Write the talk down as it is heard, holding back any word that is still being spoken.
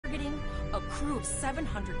crew of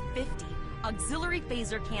 750, auxiliary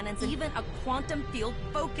phaser cannons, and even a quantum field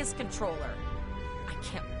focus controller. I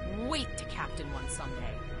can't wait to captain one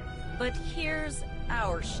someday. But here's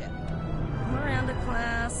our ship. Miranda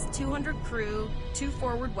class, 200 crew, 2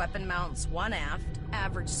 forward weapon mounts, 1 aft,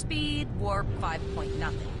 average speed, warp 5 point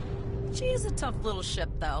nothing. She's a tough little ship,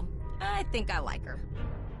 though. I think I like her.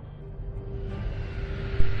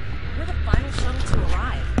 We're the final shuttle to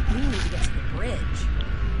arrive. We need to get to the bridge.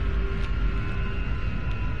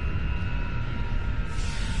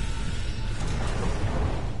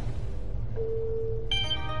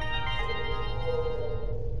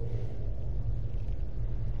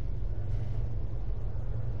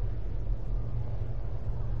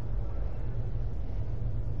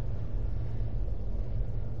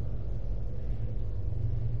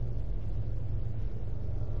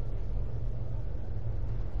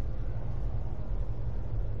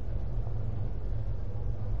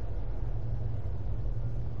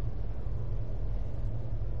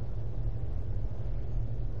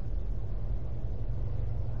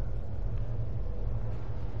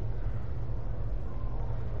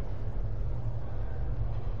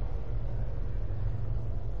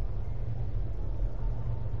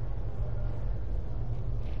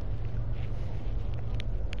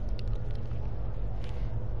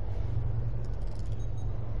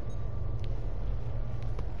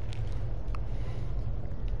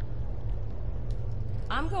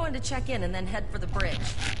 I'm going to check in and then head for the bridge.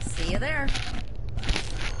 See you there.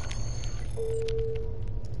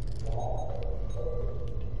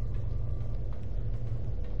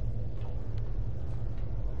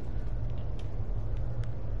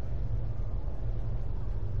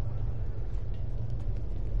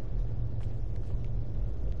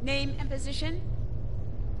 Name and position?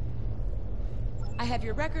 I have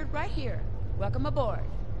your record right here. Welcome aboard.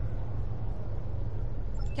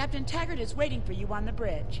 Captain Taggart is waiting for you on the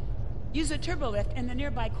bridge. Use a turbolift in the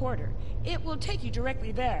nearby quarter. It will take you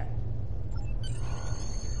directly there.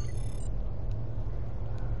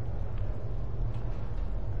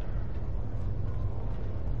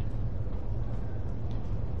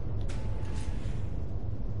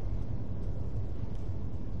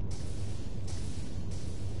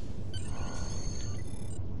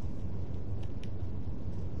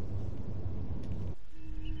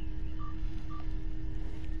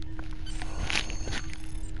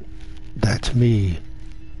 That's me,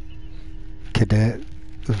 Cadet,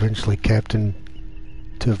 eventually Captain,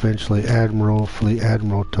 to eventually Admiral, Fleet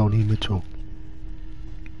Admiral Tony Mitchell.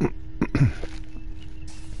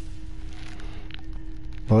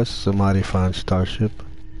 Well, this is a mighty fine starship.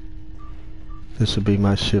 This will be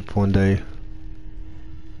my ship one day.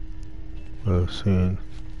 Well, soon.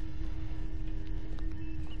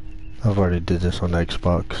 I've already did this on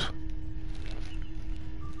Xbox.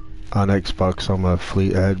 On Xbox, I'm a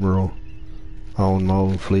Fleet Admiral. I own my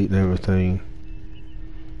own fleet and everything.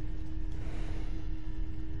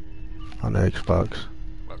 On Xbox.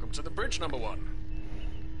 Welcome to the bridge, number 1.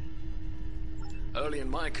 Early in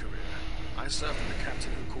my career, I served with a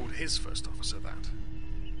captain who called his first officer that.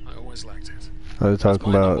 I always liked it. I was talking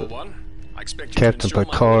about Captain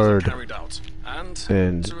Picard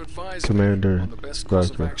and Commander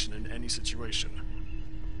Riker. In any situation.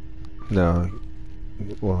 No,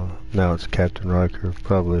 well, now it's Captain Riker,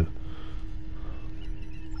 probably.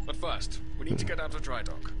 But first, we need to get out of dry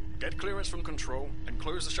dock, get clearance from control, and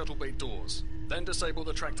close the shuttle bay doors. Then disable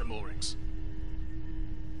the tractor moorings.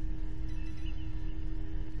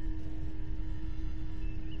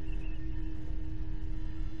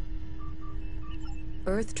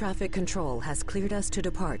 Earth traffic control has cleared us to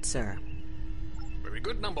depart, sir. Very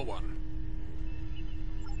good, number 1.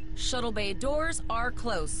 Shuttle bay doors are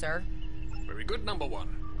closed, sir. Very good, number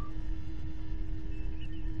 1.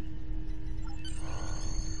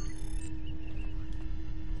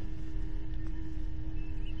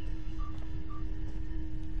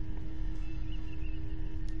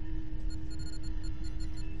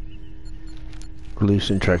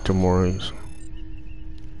 Releasing tractor moorings.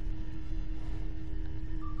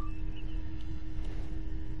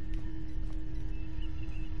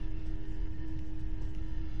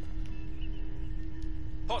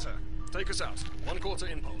 Potter, take us out.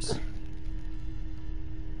 1/4 impulse.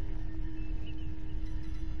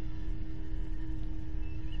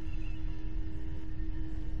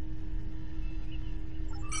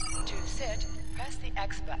 To sit, press the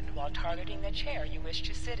X button while targeting the chair you wish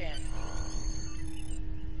to sit in.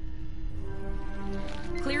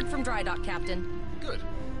 Cleared from dry dock, Captain. Good.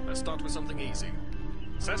 Let's start with something easy.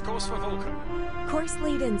 Set course for Vulcan. Course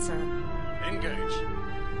laid in, sir. Engage.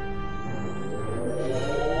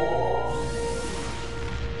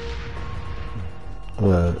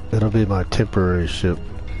 It'll be my temporary ship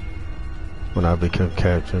when I become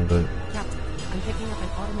captain, but... Captain, I'm picking up an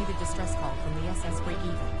automated distress call from the SS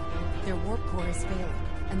Break-Even. Their warp core is failing,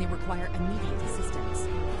 and they require immediate assistance.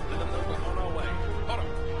 Let them know we're on our way. Hold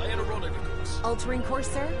on. Lay in a rendezvous course. Altering course,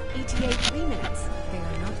 sir. ETA 3 minutes. They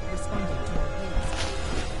are not responding to our hails.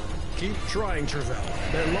 Keep trying,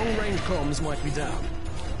 Travell. Their long-range comms might be down.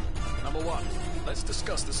 Number 1, let's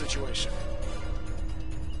discuss the situation.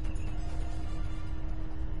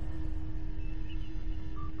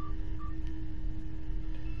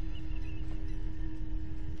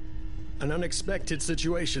 An unexpected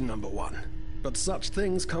situation, Number 1. But such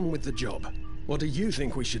things come with the job. What do you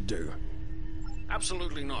think we should do?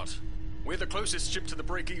 Absolutely not. We're the closest ship to the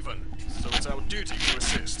break-even, so it's our duty to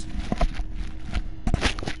assist.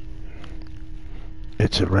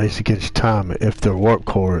 It's a race against time if their warp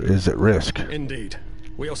core is at risk. Indeed.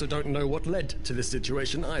 We also don't know what led to this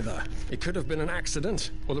situation either. It could have been an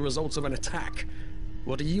accident, or the results of an attack.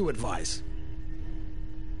 What do you advise?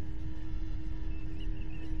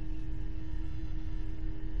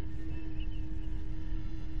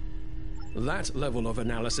 That level of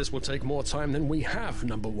analysis will take more time than we have,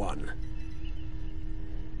 Number 1.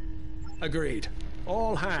 Agreed.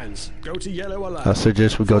 All hands, go to yellow alert. I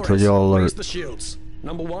suggest we go to Flores, yellow alert. raise the shields.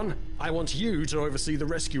 Number 1, I want you to oversee the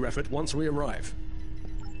rescue effort once we arrive.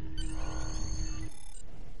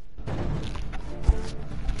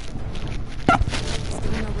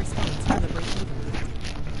 Still no response from the Break-Even.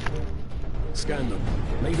 Scan them.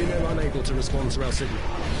 Maybe they're unable to respond to our signal.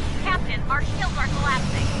 Captain, our shields are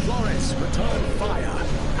collapsing. Flores, return fire.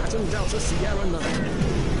 Pattern Delta Sierra 9.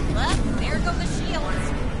 Well, there go the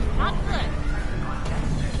shields. Not good.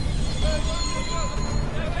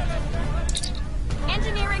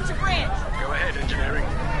 Engineering to bridge. Go ahead, engineering.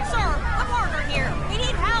 Sir, a partner here. We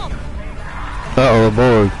need help. Uh-oh,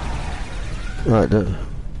 aboard. Right, that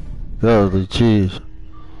was the cheese.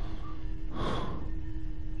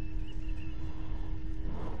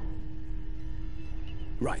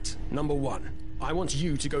 Right. Number 1, I want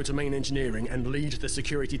you to go to main engineering and lead the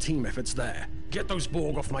security team efforts there. Get those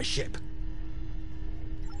Borg off my ship.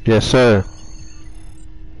 Yes, sir.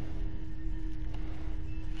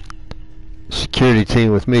 Security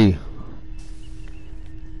team with me.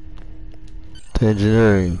 To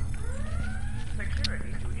engineering.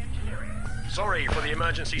 Sorry for the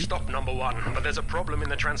emergency stop, Number 1, but there's a problem in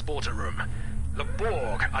the transporter room. The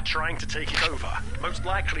Borg are trying to take it over, most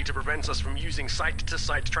likely to prevent us from using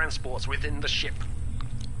site-to-site transports within the ship.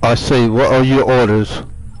 I see. What are your orders?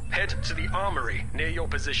 Head to the armory near your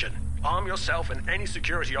position. Arm yourself and any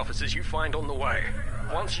security officers you find on the way.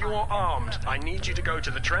 Once you're armed, I need you to go to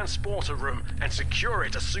the transporter room and secure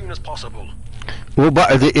it as soon as possible. What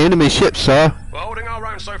about the enemy ship, sir? We're holding our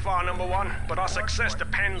own so far, Number 1, but our success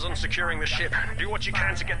depends on securing the ship. Do what you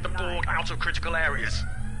can to get the Borg out of critical areas.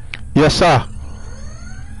 Yes, sir.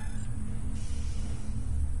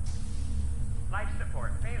 Life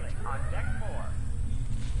support failing on deck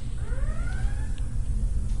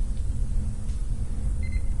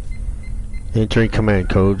 4. Entering command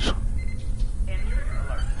codes. Intruder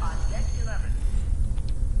alert on deck 11.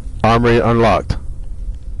 Armory unlocked.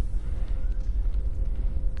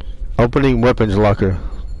 Opening weapons locker.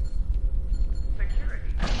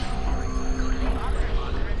 Security. Go to the armory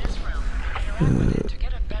locker in this room. Interact with it to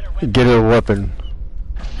get a better weapon. Get a weapon.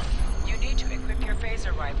 You need to equip your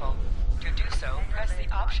phaser rifle. To do so, press the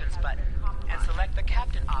options button and select the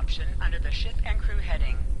captain option under the ship and crew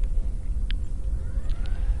heading.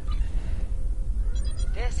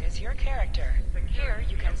 This is your character. Here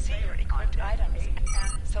you can see your equipped items.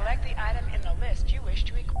 Select the item in the list you wish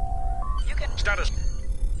to equip. You can Status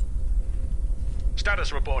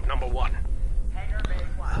report, Number 1. Hangar Bay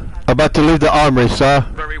 1 has About to leave the armory, sir.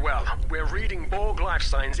 Very well. We're reading Borg life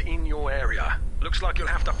signs in your area. Looks like you'll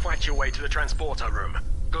have to fight your way to the transporter room.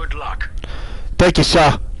 Good luck. Thank you,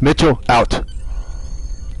 sir. Mitchell, out.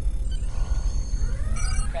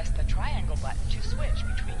 press the triangle button to switch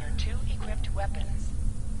between your 2 equipped weapons.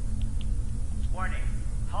 warning.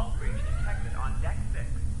 Hull breach detected on deck 6.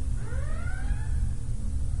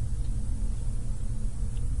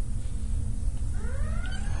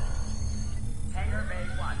 Hangar Bay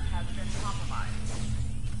 1 has been compromised.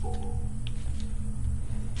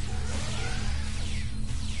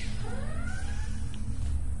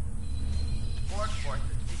 Borg forces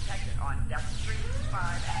detected on decks 3,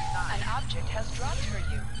 5, and 9. An object has dropped for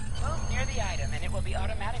you. Move near the item and it will be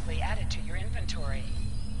automatically added to your inventory.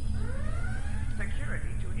 Security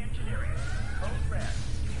to engineering. Code red.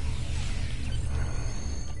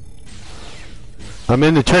 I'm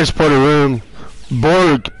in the transporter room.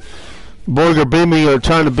 Borg are beaming or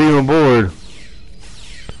trying to beam on board.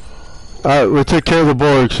 Alright, we'll take care of the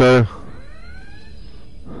Borg, sir.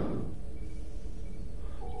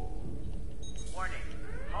 Warning.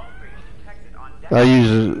 Hull breach detected on deck.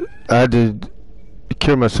 I had to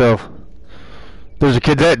cure myself. There's a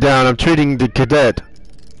cadet down. I'm treating the cadet.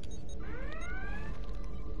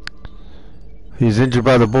 He's injured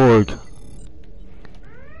by the Borg.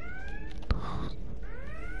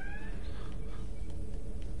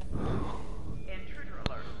 Intruder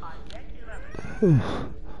alert on deck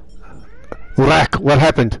 11. Rack, what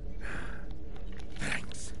happened?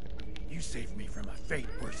 Thanks. You saved me from a fate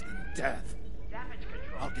worse than death. Damage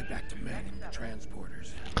control. I'll get back to manning the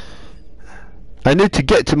transporters. I need to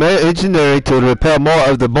get to my engineering to repair more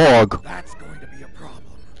of the Borg. That's going to be a problem.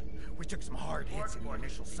 We took some hard hits in the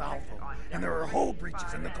initial salvo, and there are hull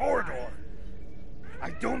breaches in the corridor. I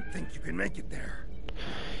don't think you can make it there.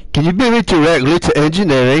 Can you bring me directly to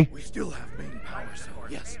engineering? We still have main power, so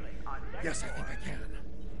yes. Yes, I think I can.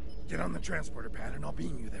 Get on the transporter pad and I'll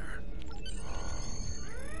beam you there.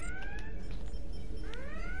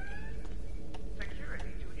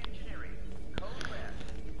 Security to engineering. Code red.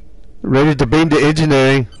 Ready to beam to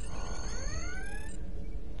engineering.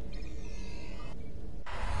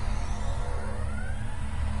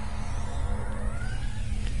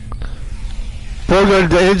 Borg on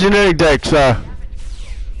the engineering deck, sir.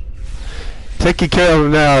 Taking care of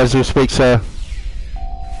him now as we speak, sir.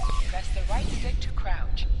 Press the right stick to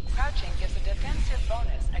crouch. Crouching gives a defensive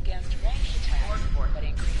bonus against ranged attacks, but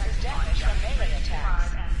increases damage from melee attacks.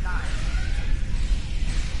 5 and 9.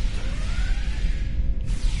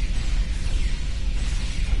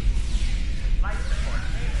 Life support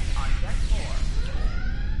failing on deck 4.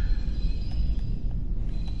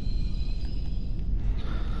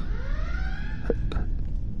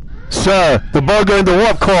 Sir, the Borg are in the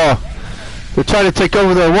warp core. They're trying to take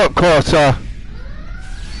over the warp core, sir.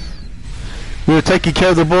 We're taking care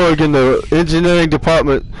of the Borg in the engineering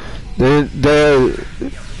department. They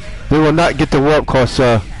will not get the warp core,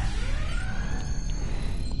 sir.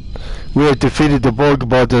 We have defeated the Borg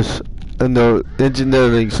brothers in the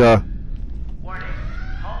engineering, sir. Warning.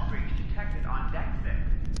 Hull breach detected on deck 6.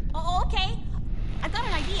 Oh, okay. I've got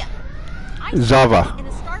an idea. Zava. In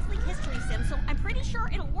a Starfleet history sim, so I'm pretty sure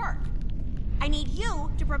it'll work. I need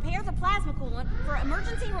you to prepare the plasma coolant for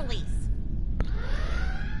emergency release.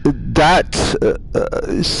 That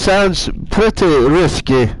sounds pretty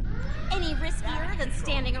risky. Any riskier than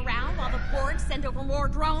standing around while the Borg send over more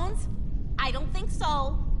drones? I don't think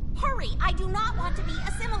so. Hurry, I do not want to be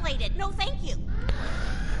assimilated. No, thank you.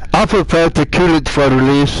 I'll prepare the coolant for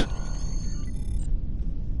release.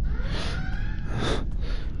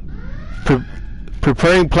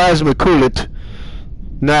 Preparing plasma coolant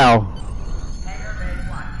now. Hangar Bay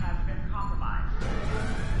 1 has been compromised.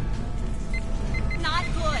 Not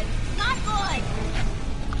good. Not good.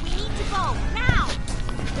 We need to go now.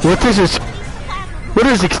 What is this? Release the plasma coolant. What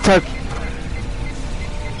is this type?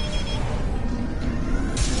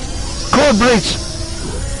 Core breach!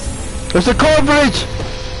 There's a core breach!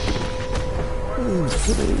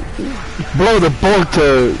 Blow the Borg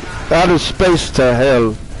to outer space to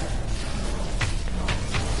hell.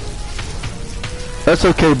 That's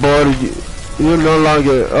okay, boy. You're no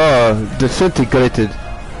longer disintegrated.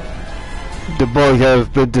 The Borg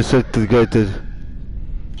have been disintegrated.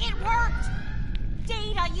 It worked!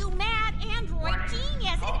 Data, you mad android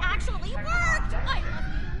genius! It actually worked! I love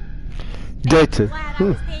you. Data. Glad I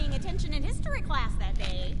was paying attention in history class that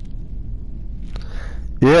day.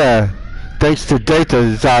 Yeah. Thanks to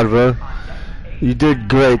Data, Zava. You did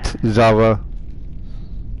great, Zava.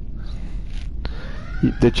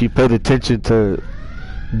 That you paid attention to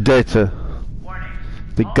Data,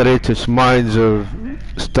 the greatest minds of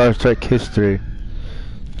Star Trek history.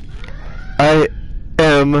 I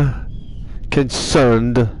am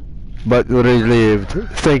concerned but relieved.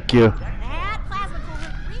 Thank you. That plasma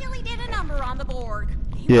coolant really did a number on the Borg.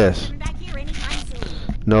 They Yes. won't come back here anytime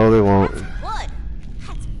soon. No, they won't. That's good.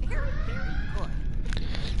 That's very, very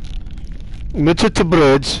good. Mitchell to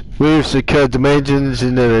bridge. We've secured the major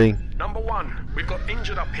engineering. Number 1, we've got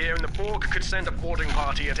injured up here and the Borg could send a boarding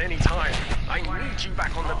party at any time. I need you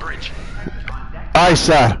back on the bridge. Aye,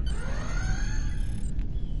 sir.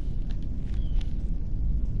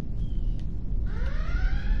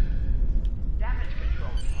 Damage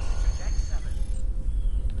control to deck 7.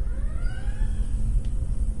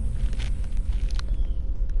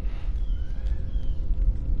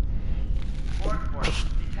 Borg force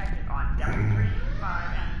detected on deck 3,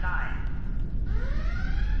 5, and 9.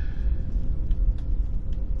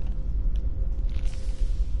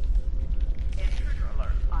 Intruder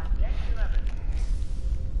alert on deck 11.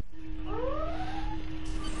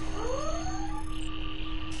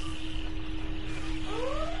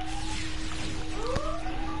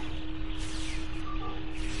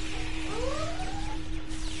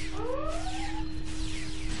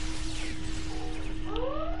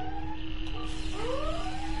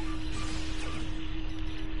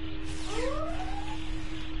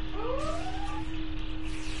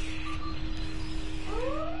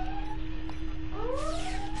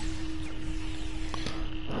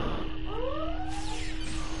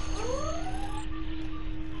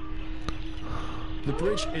 The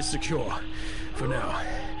bridge is secure. For now.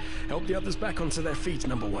 Help the others back onto their feet,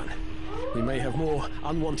 number one. We may have more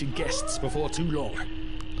unwanted guests before too long.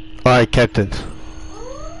 Alright, Captain.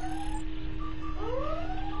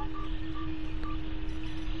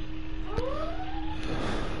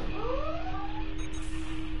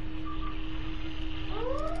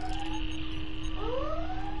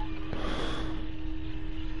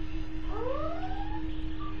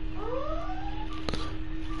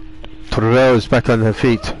 Terrell is back on her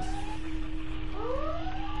feet.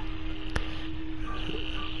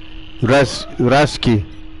 Rasky.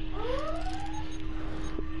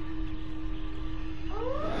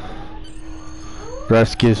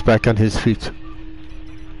 Rasky is back on his feet.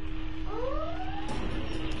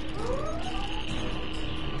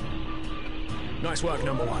 Nice work,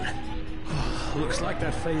 number one. Looks like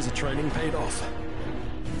that phaser training paid off.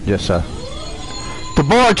 Yes, sir. The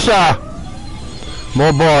Borg, sir!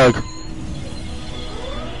 More Borg.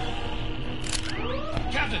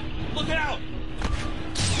 Captain, look out!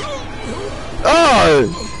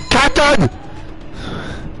 Oh! Captain!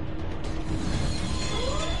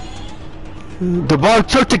 The Borg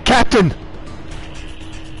took the Captain!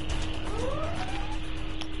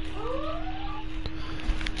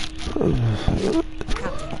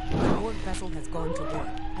 Captain, the Borg vessel has gone to warp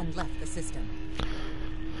and left the system.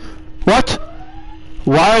 What?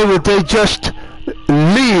 Why would they just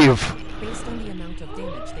leave? Based on the amount of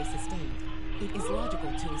damage they sustained, it is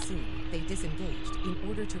logical to assume they disengaged in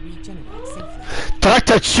order to regenerate safely. Track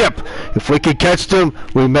that ship! If we can catch them,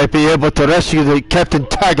 we may be able to rescue the Captain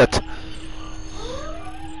Taggart.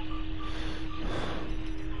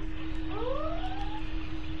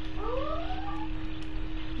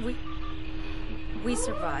 We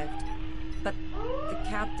survived, but the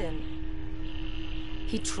captain,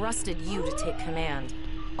 he trusted you to take command.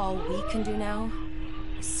 All we can do now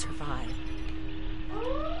is survive.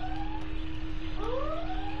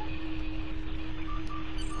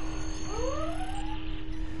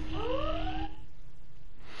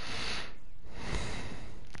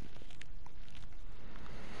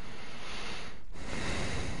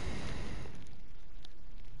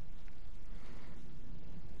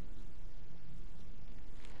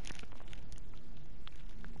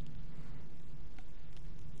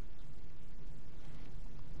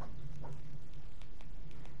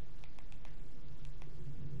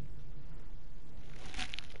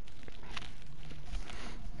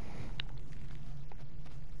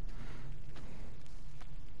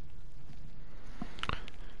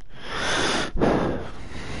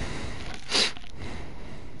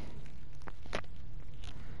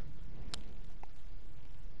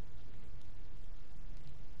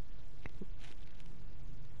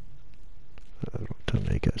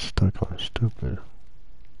 They get stuck on stupid.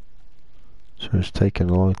 So it's taking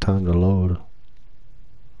a long time to load.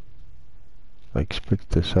 I expect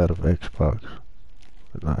this out of Xbox,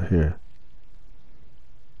 but not here.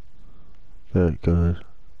 Very good.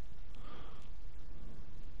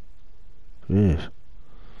 Yes.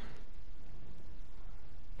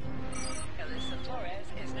 Alyssa Flores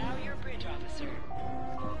is now your bridge officer.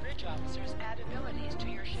 Bridge officers add abilities to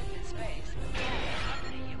your ship in space and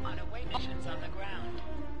accompany you on away missions on the ground.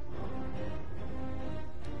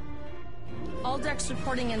 All decks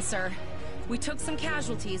reporting in, sir. We took some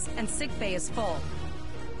casualties, and sickbay is full.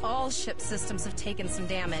 All ship systems have taken some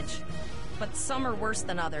damage, but some are worse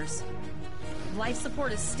than others. Life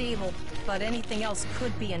support is stable, but anything else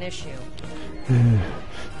could be an issue.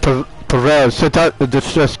 Terrell, set out the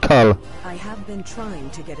distress call. I have been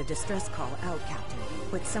trying to get a distress call out, Captain,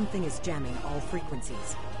 but something is jamming all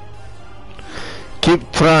frequencies.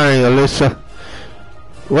 Keep trying, Alyssa.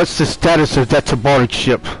 What's the status of that Borg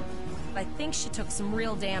ship? I think she took some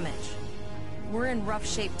real damage. We're in rough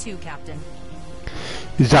shape too, Captain.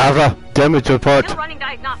 Zara, damage report. Still running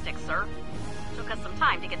diagnostics, sir. Took us some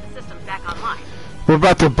time to get the systems back online. We're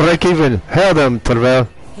about to break even. Hail them, Terrell.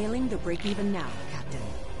 Hailing the break-even now, Captain.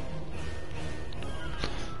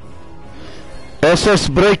 SS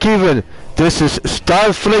break even. This is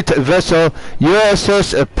Starfleet vessel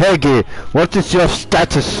USS Peggy. What is your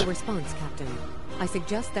status? No response, Captain. I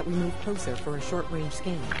suggest that we move closer for a short-range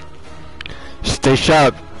scan. Stay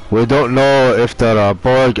sharp. We don't know if there are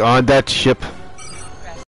Borg on that ship.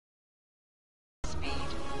 Press speed.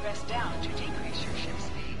 Press down to decrease your ship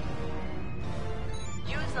speed.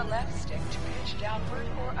 Use the left stick to pitch downward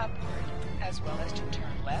or upward, as well as to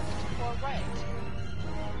turn left or right.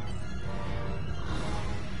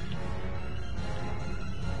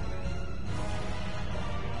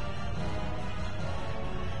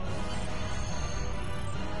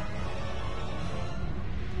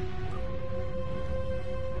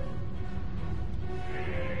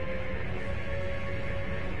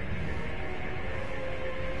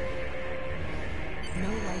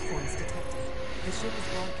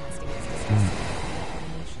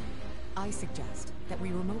 suggest that we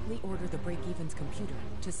remotely order the break-even's computer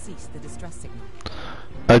to cease the distress signal.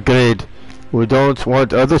 Agreed. We don't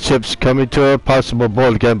want other ships coming to a possible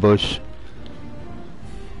Borg ambush.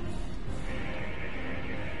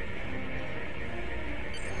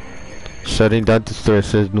 Shutting down distress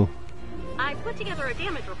signal. I put together a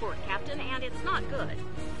damage report, Captain, and it's not good.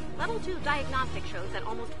 Level 2 diagnostic shows that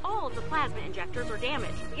almost all of the plasma injectors are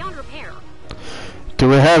damaged, beyond repair. Do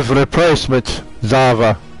we have replacements,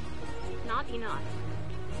 Zava? Not enough.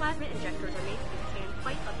 Plasma injectors are made to withstand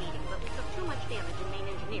quite a beating, but we took too much damage in main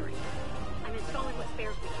engineering. I'm installing what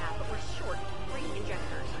spares we have, but we're short 3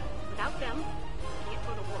 injectors. Without them, we can't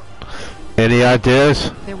go to work. Any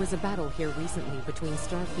ideas? There was a battle here recently between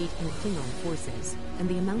Starfleet and Klingon forces, and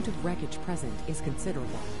the amount of wreckage present is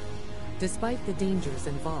considerable. Despite the dangers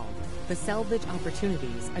involved, the salvage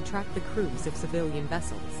opportunities attract the crews of civilian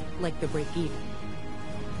vessels, like the Break-Even.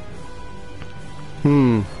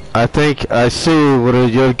 I think I see where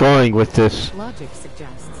you're going with this. Logic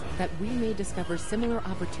suggests that we may discover similar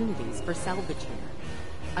opportunities for salvage here.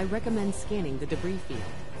 I recommend scanning the debris field.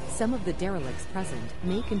 Some of the derelicts present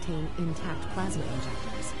may contain intact plasma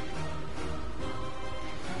injectors.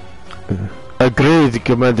 Agreed,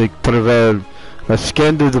 Commander Trevel. Let's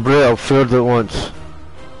scan the debris outfield at once.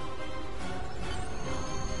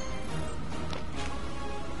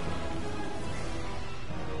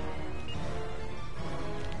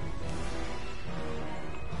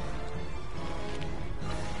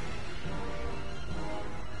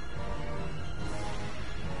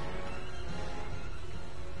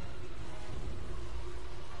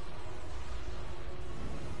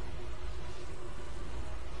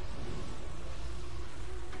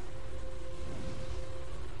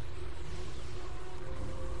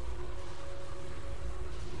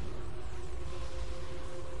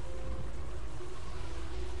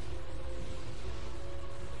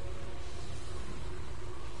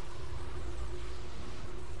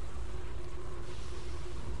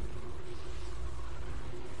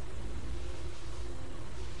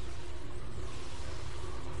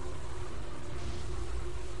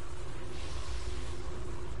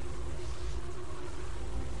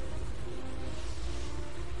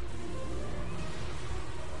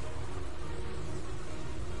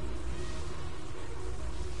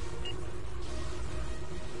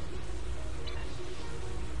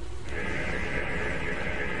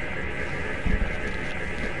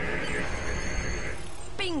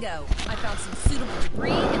 Bingo! I found some suitable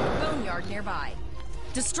debris in the boneyard nearby.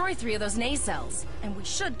 Destroy 3 of those nacelles, and we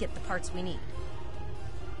should get the parts we need.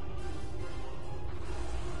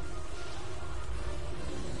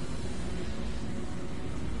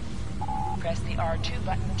 Press the R2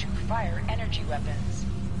 button to fire energy weapons.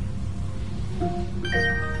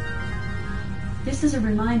 This is a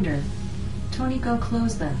reminder. Tony, go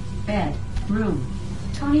close the bed room.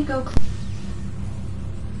 Tony, go close.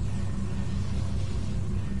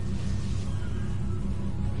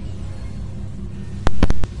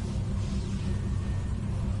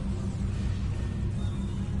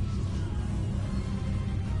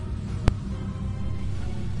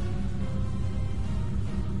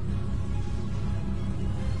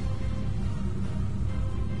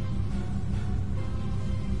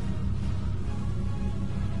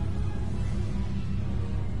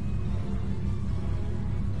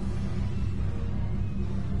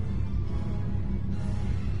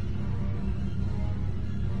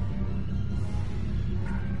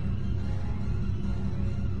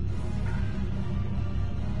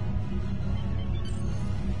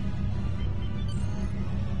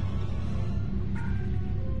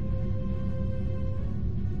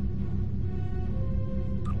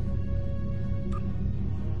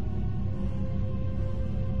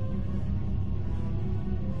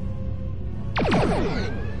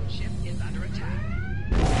 Ship is under attack.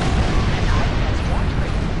 An item has dropped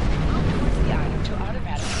break. Move towards the item to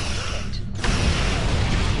automatically detect.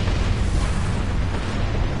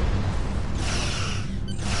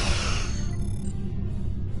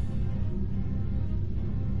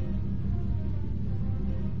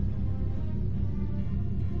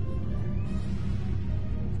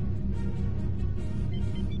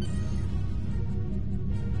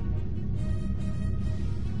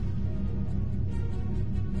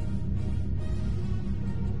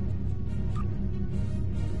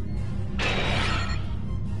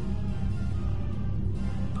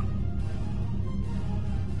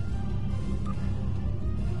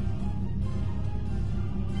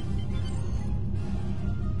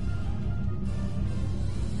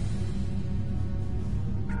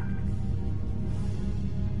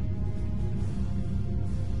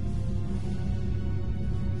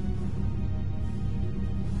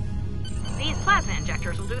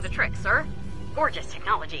 injectors will do the trick, sir. Gorgeous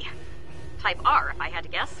technology. Type R, if I had to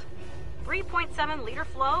guess. 3.7 liter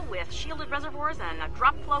flow with shielded reservoirs and a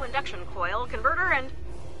drop flow induction coil converter and...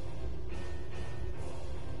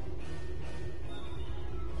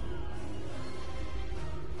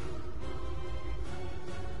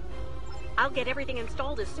 I'll get everything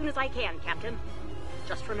installed as soon as I can, Captain.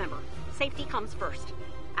 Just remember, safety comes first.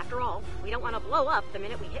 After all, we don't want to blow up the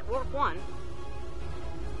minute we hit warp 1.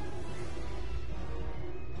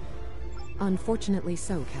 Unfortunately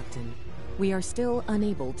so, Captain. We are still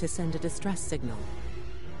unable to send a distress signal.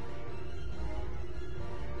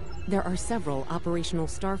 There are several operational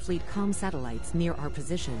Starfleet comm satellites near our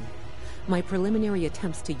position. My preliminary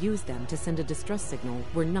attempts to use them to send a distress signal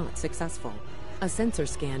were not successful. A sensor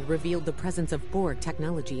scan revealed the presence of Borg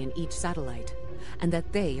technology in each satellite, and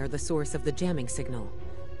that they are the source of the jamming signal.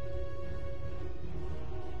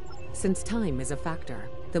 Since time is a factor,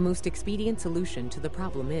 the most expedient solution to the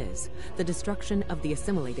problem is the destruction of the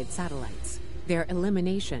assimilated satellites. Their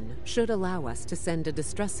elimination should allow us to send a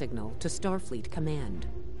distress signal to Starfleet Command.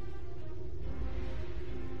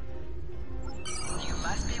 You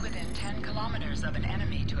must be within 10 kilometers of an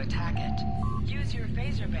enemy to attack it. Use your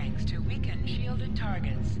phaser banks to weaken shielded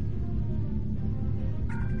targets.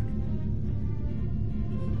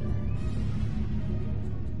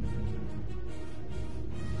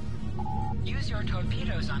 Use your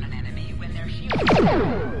torpedoes on an enemy when their shield is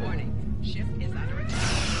down. Warning, ship is under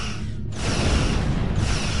attack.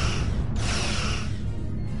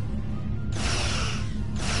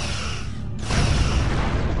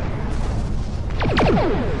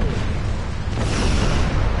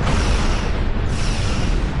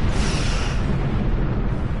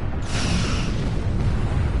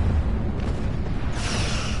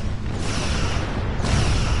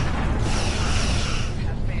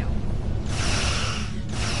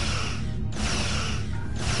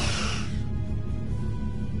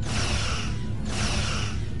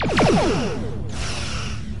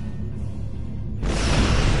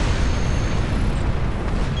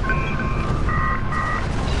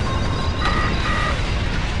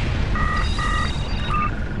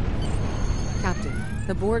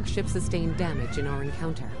 The Borg ship sustained damage in our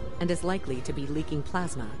encounter, and is likely to be leaking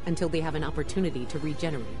plasma until they have an opportunity to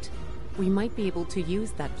regenerate. We might be able to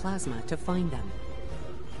use that plasma to find them.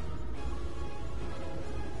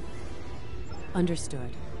 Understood.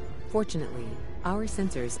 Fortunately, our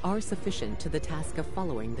sensors are sufficient to the task of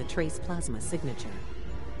following the trace plasma signature.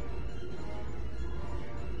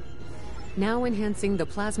 Now enhancing the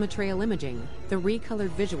plasma trail imaging, the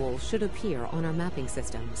recolored visual should appear on our mapping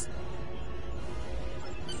systems.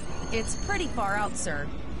 It's pretty far out, sir.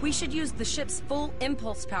 We should use the ship's full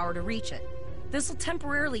impulse power to reach it. This will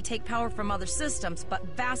temporarily take power from other systems, but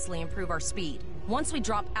vastly improve our speed. Once we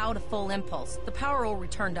drop out of full impulse, the power will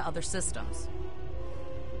return to other systems.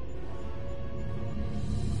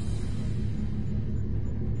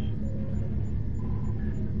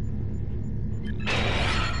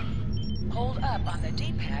 Hold up on the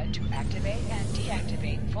D-pad to activate and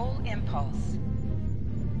deactivate full impulse.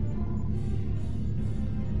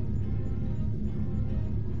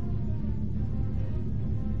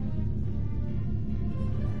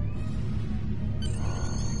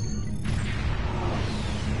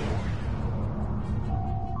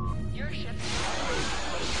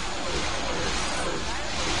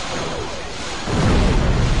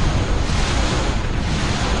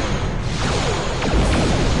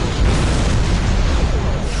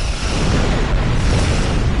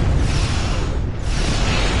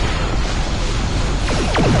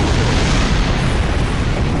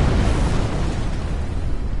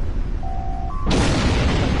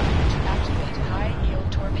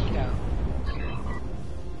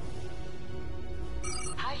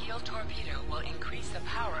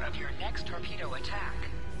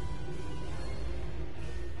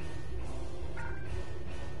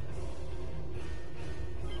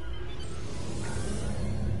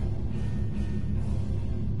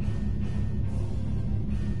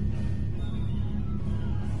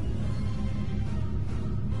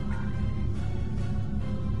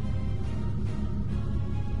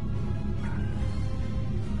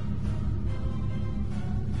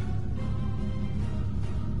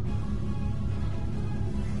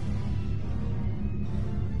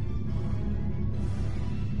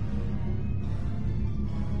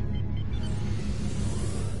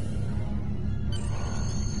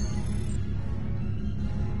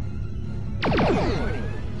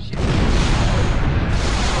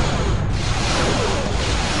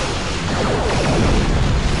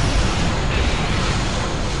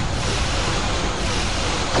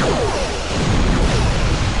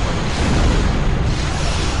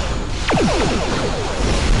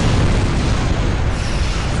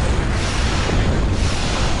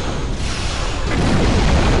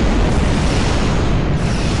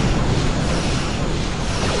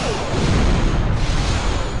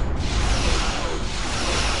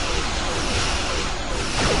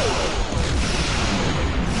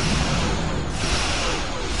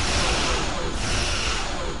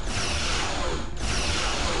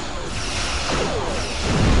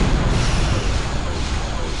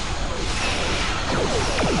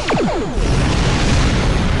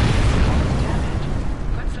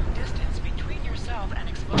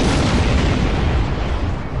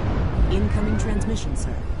 transmission,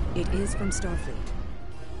 sir. It is from Starfleet.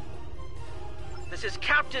 This is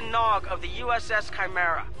Captain Nog of the USS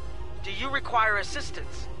Chimera. Do you require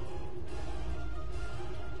assistance?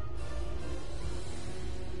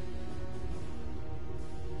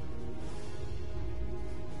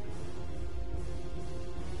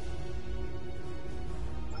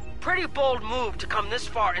 Pretty bold move to come this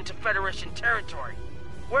far into Federation territory.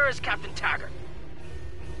 Where is Captain Taggart?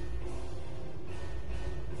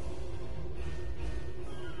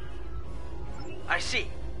 I see.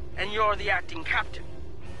 And you're the acting captain.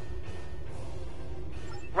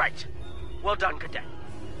 Right. Well done, Cadet.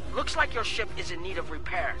 Looks like your ship is in need of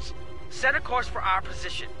repairs. Set a course for our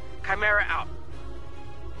position. Chimera out.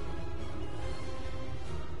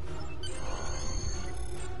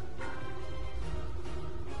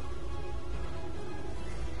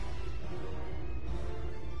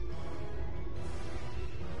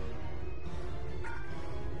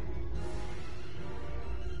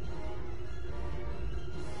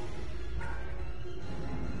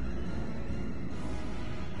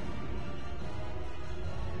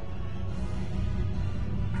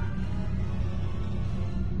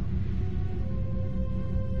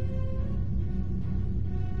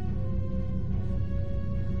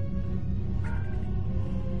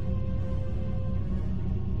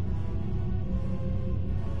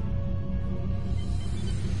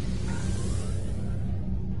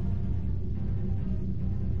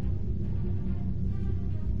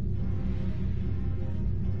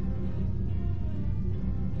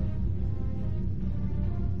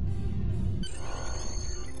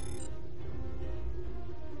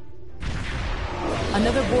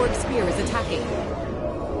 Another Borg sphere is attacking.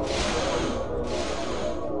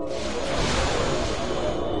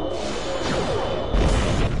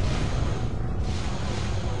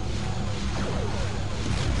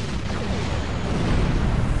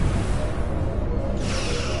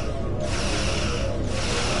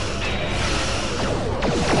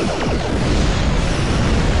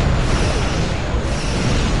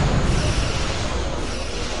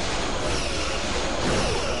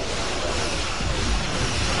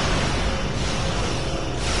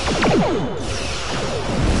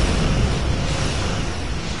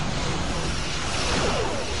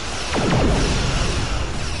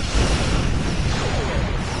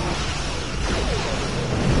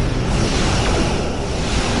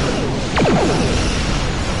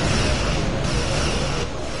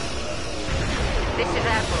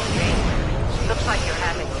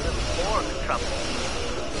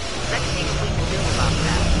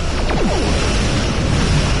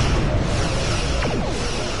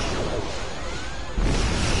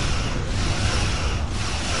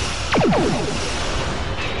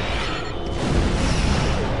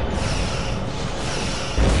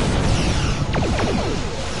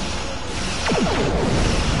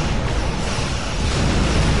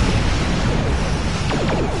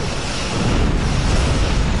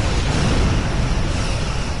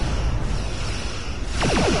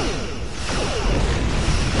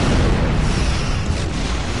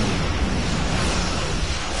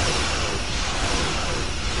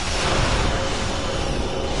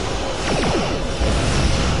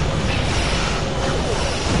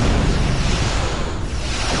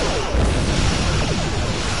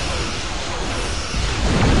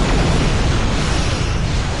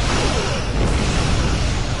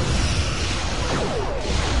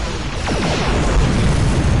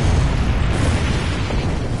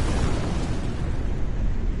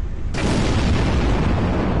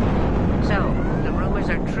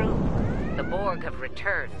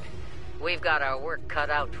 Returned. We've got our work cut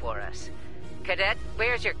out for us. Cadet,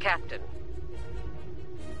 where's your captain?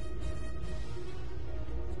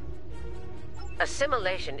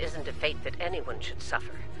 Assimilation isn't a fate that anyone should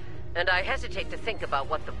suffer, and I hesitate to think about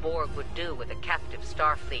what the Borg would do with a captive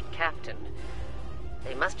Starfleet captain.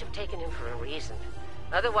 They must have taken him for a reason.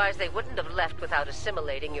 Otherwise, they wouldn't have left without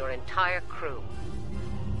assimilating your entire crew.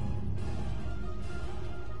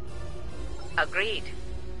 Agreed.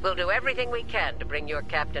 We'll do everything we can to bring your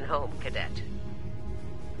captain home, Cadet.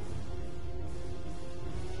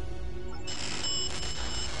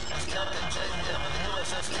 Captain JediMaster with the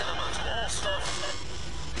USS Kilometers all Starfleet.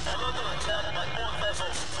 I'm under attack by Borg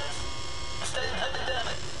vessels. Stay in heavy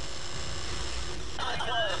damage. Be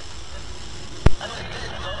quiet. I repeat,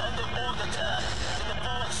 we're under Borg attack in the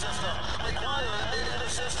Borg system. Require immediate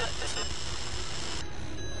assistance.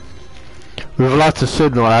 We've lost the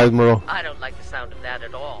signal, Admiral. I don't like the sound of that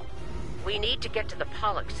at all. We need to get to the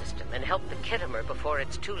Pollock system and help the Kittimer before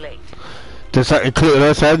it's too late. Does that include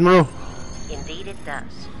us, Admiral? Indeed it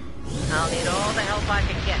does. I'll need all the help I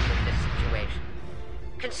can get with this situation.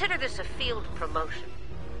 Consider this a field promotion,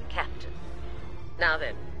 Captain. Now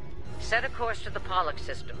then, set a course to the Pollux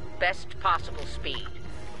system, best possible speed.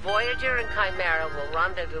 Voyager and Chimera will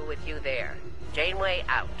rendezvous with you there. Janeway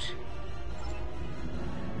out.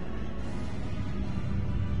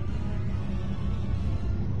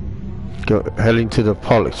 Heading to the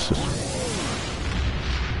Pollux system.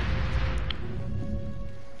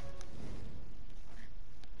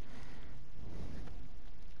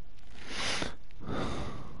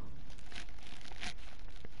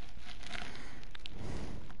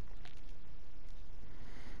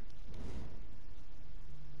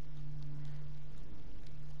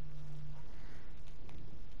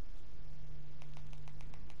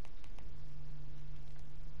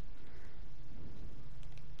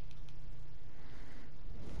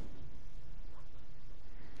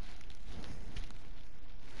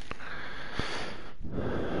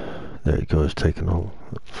 There it goes, taking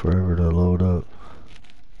forever to load up.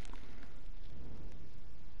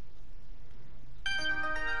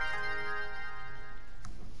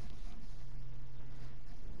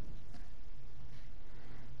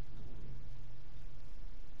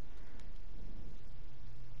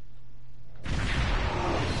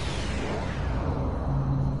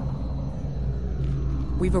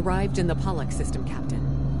 We've arrived in the Pollux system,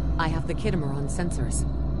 Captain. I have the Khitomer on sensors.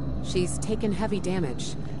 She's taken heavy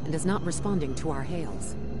damage and is not responding to our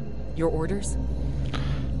hails. Your orders?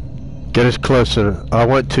 Get us closer. I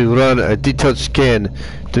want to run a detailed scan.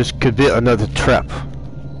 This could be another trap.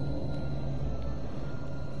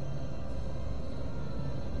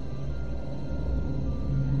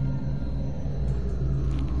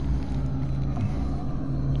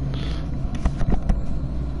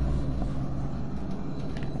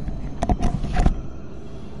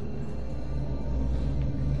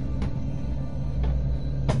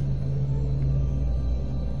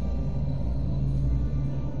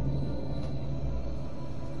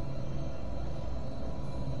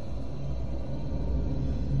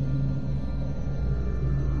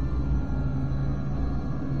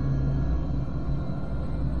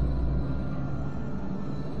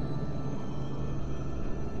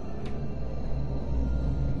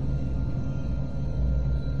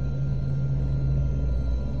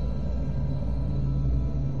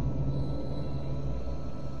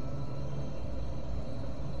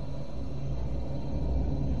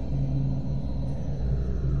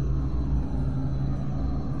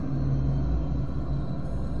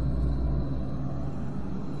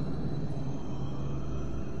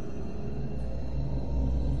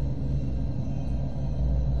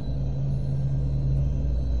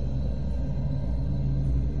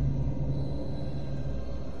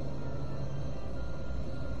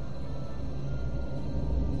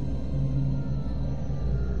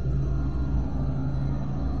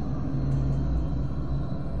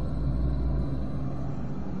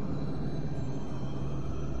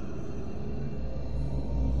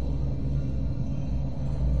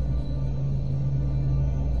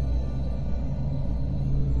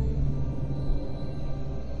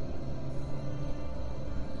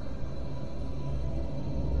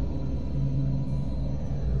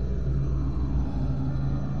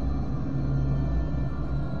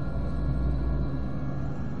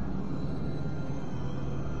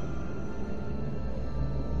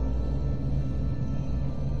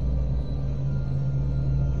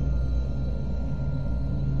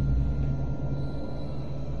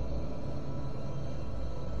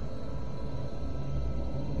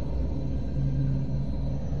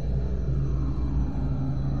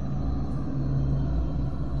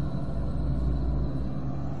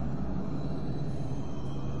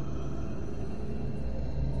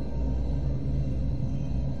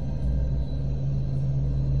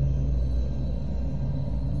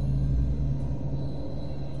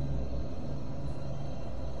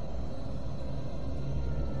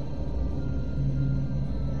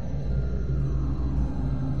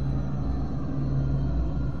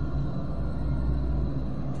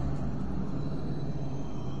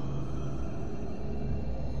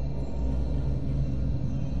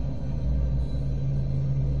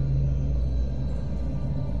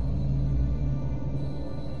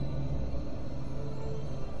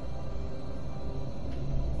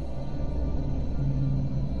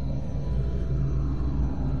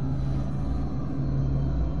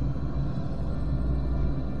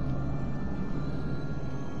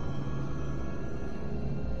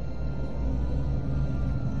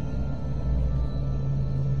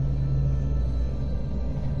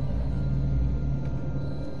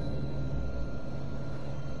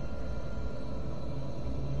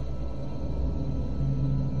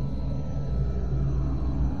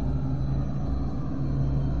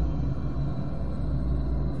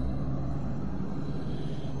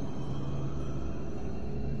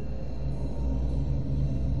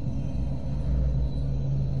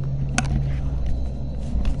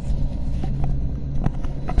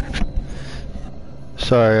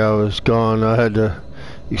 Sorry, I was gone. I had to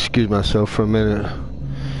excuse myself for a minute.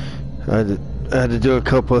 I had to do a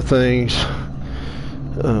couple of things.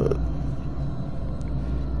 But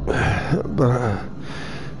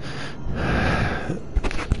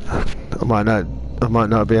I might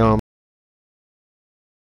not be on.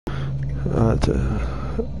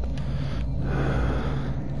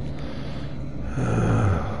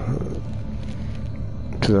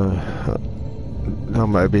 I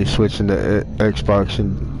might be switching to Xbox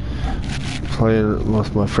and playing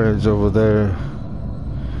with my friends over there.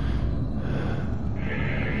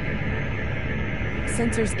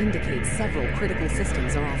 Sensors indicate several critical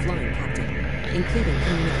systems are offline, Captain, including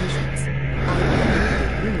communications. I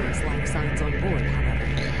have numerous life signs on board,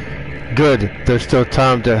 however. Good. There's still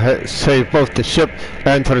time to save both the ship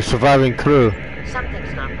and the surviving crew.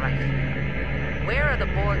 Something's not right. Where are the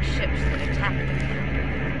Borg ships that attacked the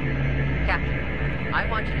camp? Captain, I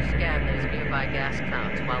want you to scan those nearby gas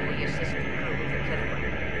clouds while we assist the crew of the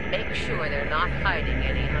Kittimer. Make sure they're not hiding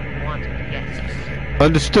any unwanted guests.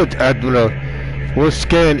 Understood, Admiral. We'll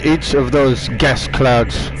scan each of those gas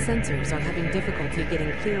clouds. Sensors are having difficulty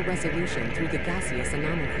getting clear resolution through the gaseous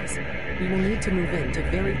anomalies. We will need to move into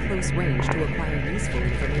very close range to acquire useful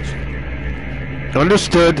information.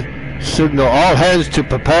 Understood. Signal all hands to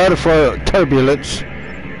prepare for turbulence.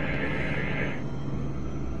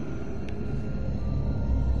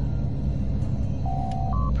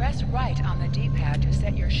 Press right on the D-pad to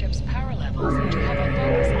set your ship's power levels to have a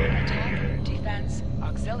focus on attack, defense,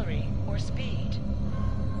 auxiliary, or speed.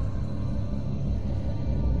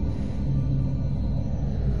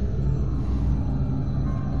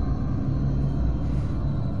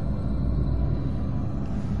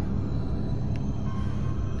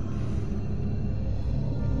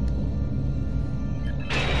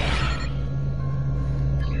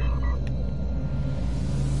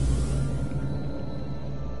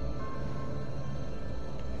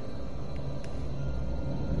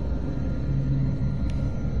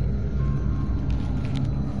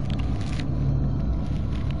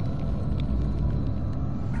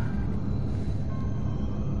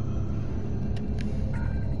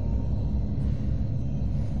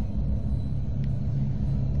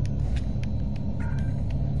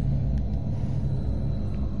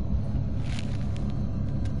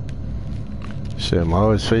 Shit, I'm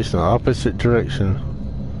always facing the opposite direction.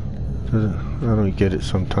 I don't get it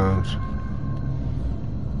sometimes.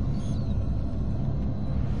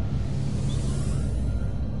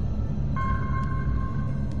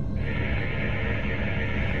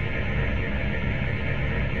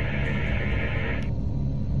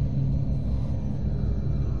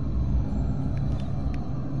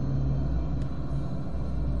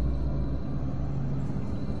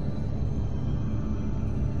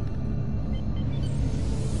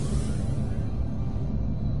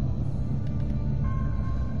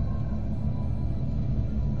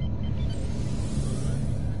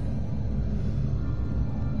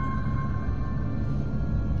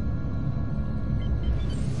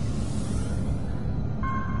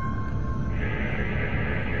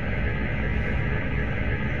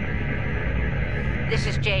 This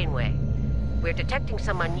is Janeway. We're detecting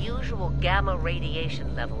some unusual gamma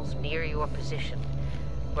radiation levels near your position.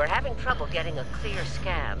 We're having trouble getting a clear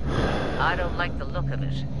scan. I don't like the look of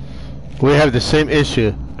it. We have the same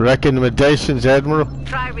issue. Recommendations, Admiral?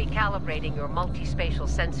 Try recalibrating your multispatial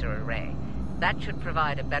sensor array. That should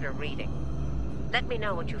provide a better reading. Let me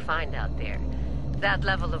know what you find out there. That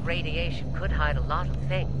level of radiation could hide a lot of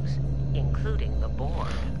things, including the Borg.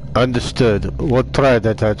 Understood. We'll try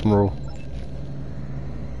that, Admiral.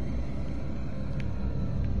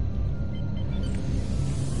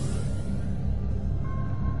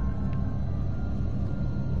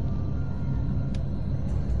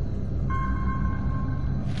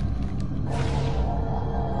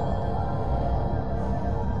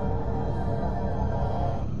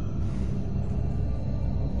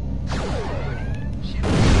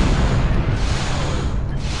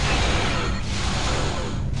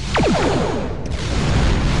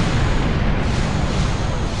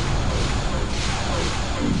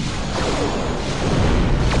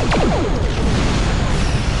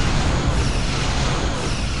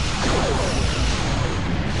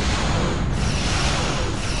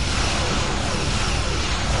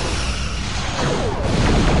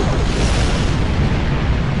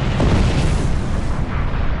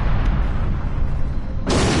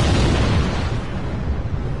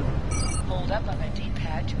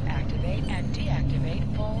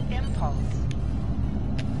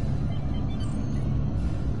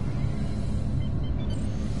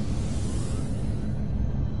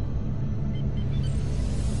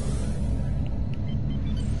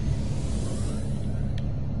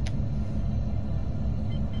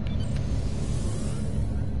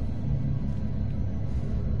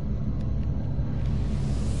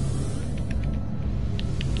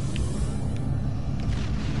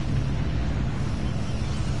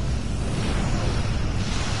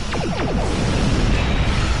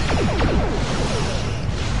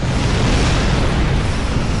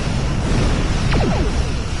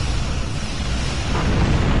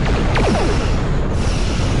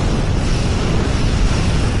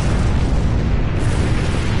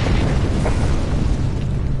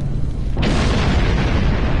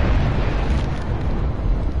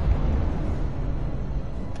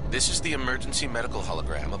 This is the emergency medical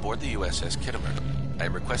hologram aboard the USS Kittimer. I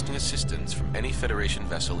am requesting assistance from any Federation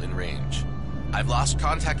vessel in range. I've lost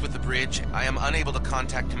contact with the bridge. I am unable to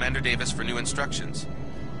contact Commander Davis for new instructions.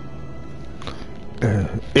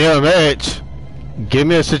 EMH, give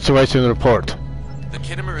me a situation report. The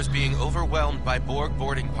Kittimer is being overwhelmed by Borg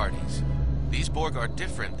boarding parties. These Borg are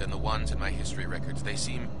different than the ones in my history records. They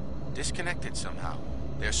seem disconnected somehow.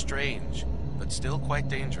 They're strange, but still quite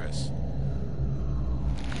dangerous.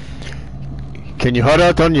 Can you head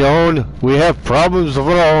out on your own? We have problems of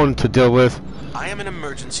our own to deal with. I am an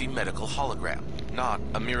emergency medical hologram, not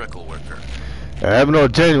a miracle worker. Admiral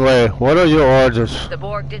Janeway, what are your orders? The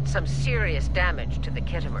Borg did some serious damage to the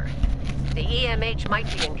Kittimer. The EMH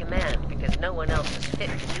might be in command because no one else is fit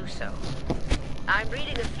to do so. I'm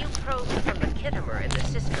reading a few probes from the Kittimer in the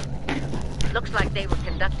system. Looks like they were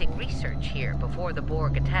conducting research here before the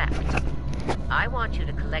Borg attacked. I want you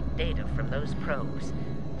to collect data from those probes.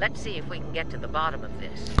 Let's see if we can get to the bottom of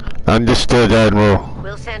this. Understood, Admiral.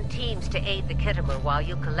 We'll send teams to aid the Kittimer while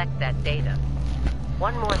you collect that data.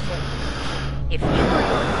 One more thing. If you or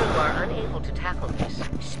your crew are unable to tackle this,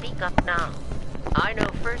 speak up now. I know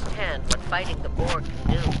firsthand what fighting the Borg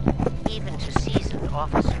can do, even to seasoned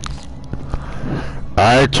officers.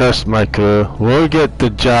 I trust my crew. We'll get the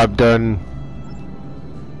job done.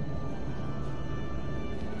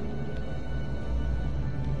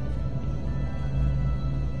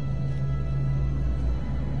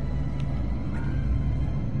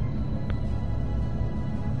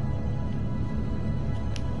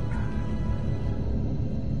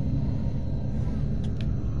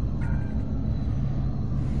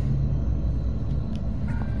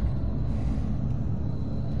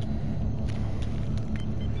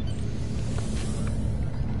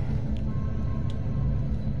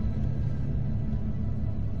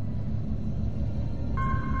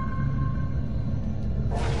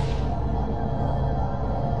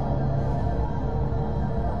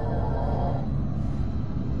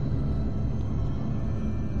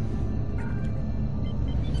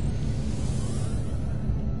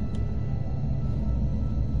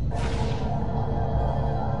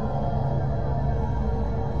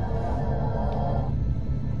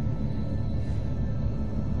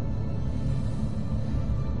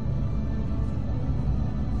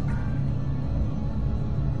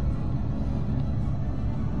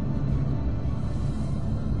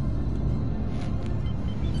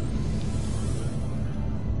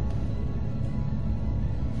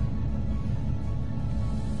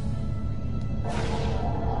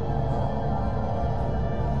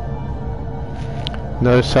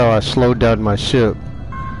 Notice how I slowed down my ship.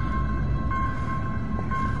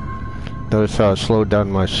 Notice how I slowed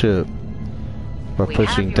down my ship by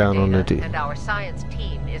pushing down on the D. And our science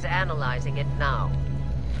team is analyzing it now.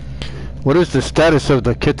 What is the status of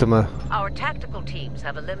the Kittimer? Our tactical teams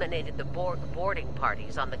have eliminated the Borg boarding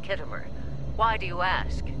parties on the Kittimer. Why do you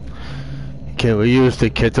ask? Can we use the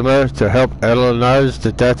Kittimer to help analyze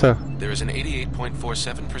the data? There is an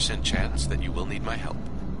 88.47% chance that you will need my help.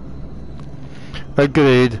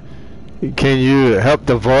 Agreed. Can you help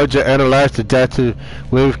the Voyager analyze the data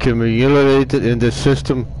we've accumulated in the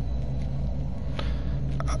system?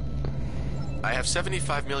 I have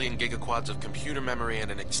 75 million gigaquads of computer memory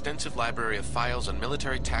and an extensive library of files on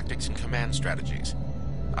military tactics and command strategies.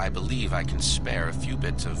 I believe I can spare a few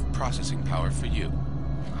bits of processing power for you.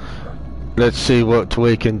 Let's see what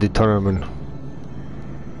we can determine.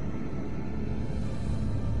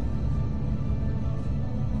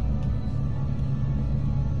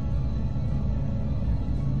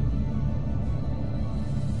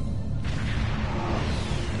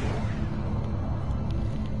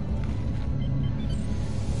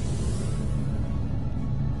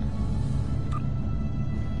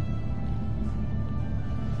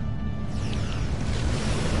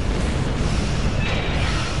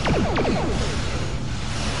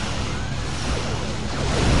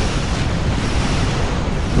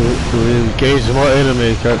 We engage more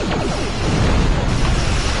enemy.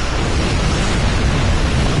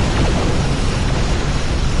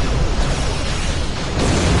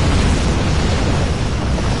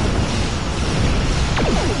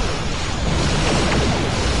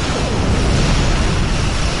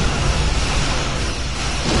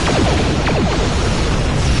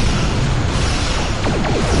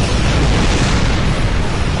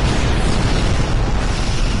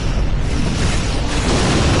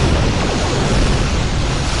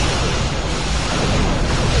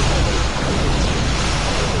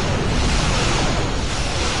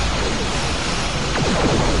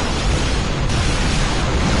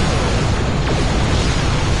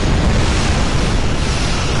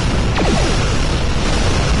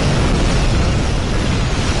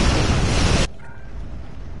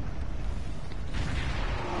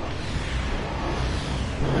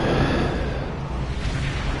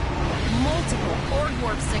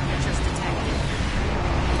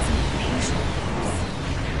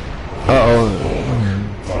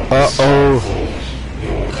 Uh-oh.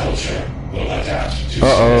 Your culture will adapt to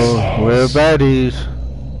Uh-oh, we're baddies.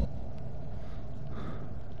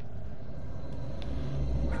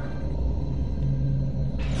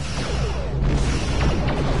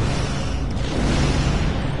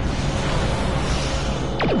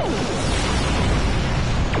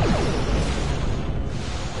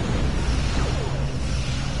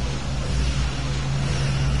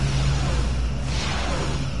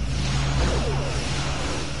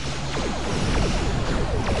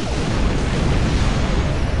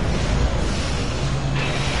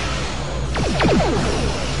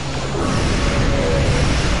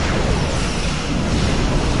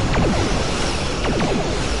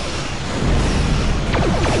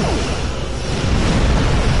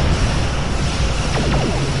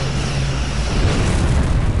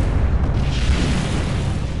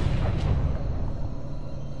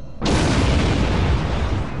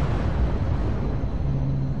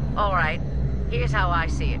 Here's how I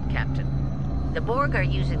see it, Captain. The Borg are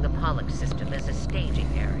using the Pollux system as a staging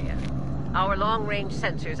area. Our long-range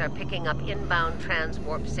sensors are picking up inbound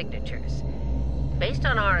transwarp signatures. Based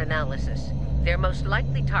on our analysis, their most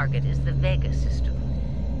likely target is the Vega system.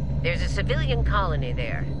 There's a civilian colony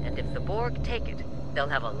there, and if the Borg take it, they'll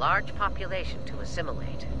have a large population to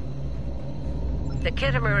assimilate. The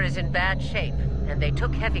Kittimer is in bad shape, and they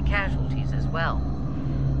took heavy casualties as well.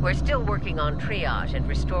 We're still working on triage and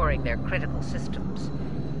restoring their critical systems.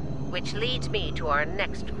 Which leads me to our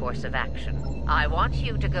next course of action. I want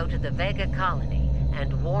you to go to the Vega colony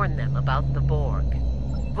and warn them about the Borg.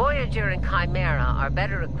 Voyager and Chimera are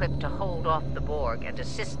better equipped to hold off the Borg and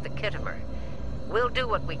assist the Kittimer. We'll do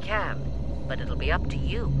what we can, but it'll be up to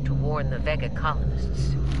you to warn the Vega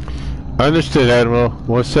colonists. Understood, Admiral.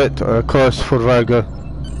 We'll set a course for Vega.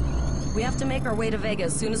 We have to make our way to Vega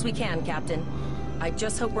as soon as we can, Captain. I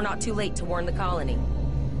just hope we're not too late to warn the colony.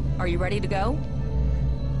 Are you ready to go?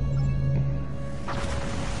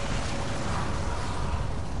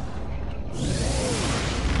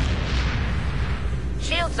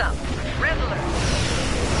 Shields up! Red alert!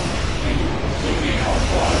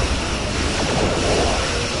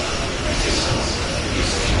 Resistance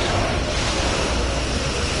is futile.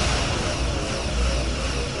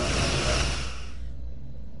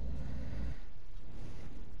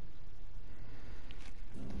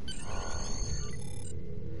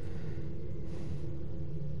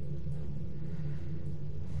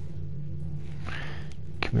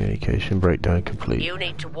 Communication breakdown complete. You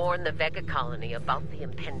need to warn the Vega colony about the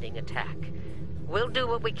impending attack. We'll do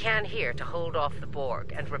what we can here to hold off the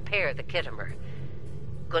Borg and repair the Kittimer.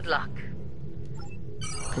 Good luck.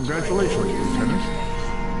 Congratulations, Lieutenant.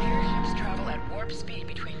 Airships travel at warp speed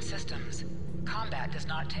between systems. Combat does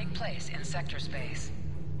not take place in sector space.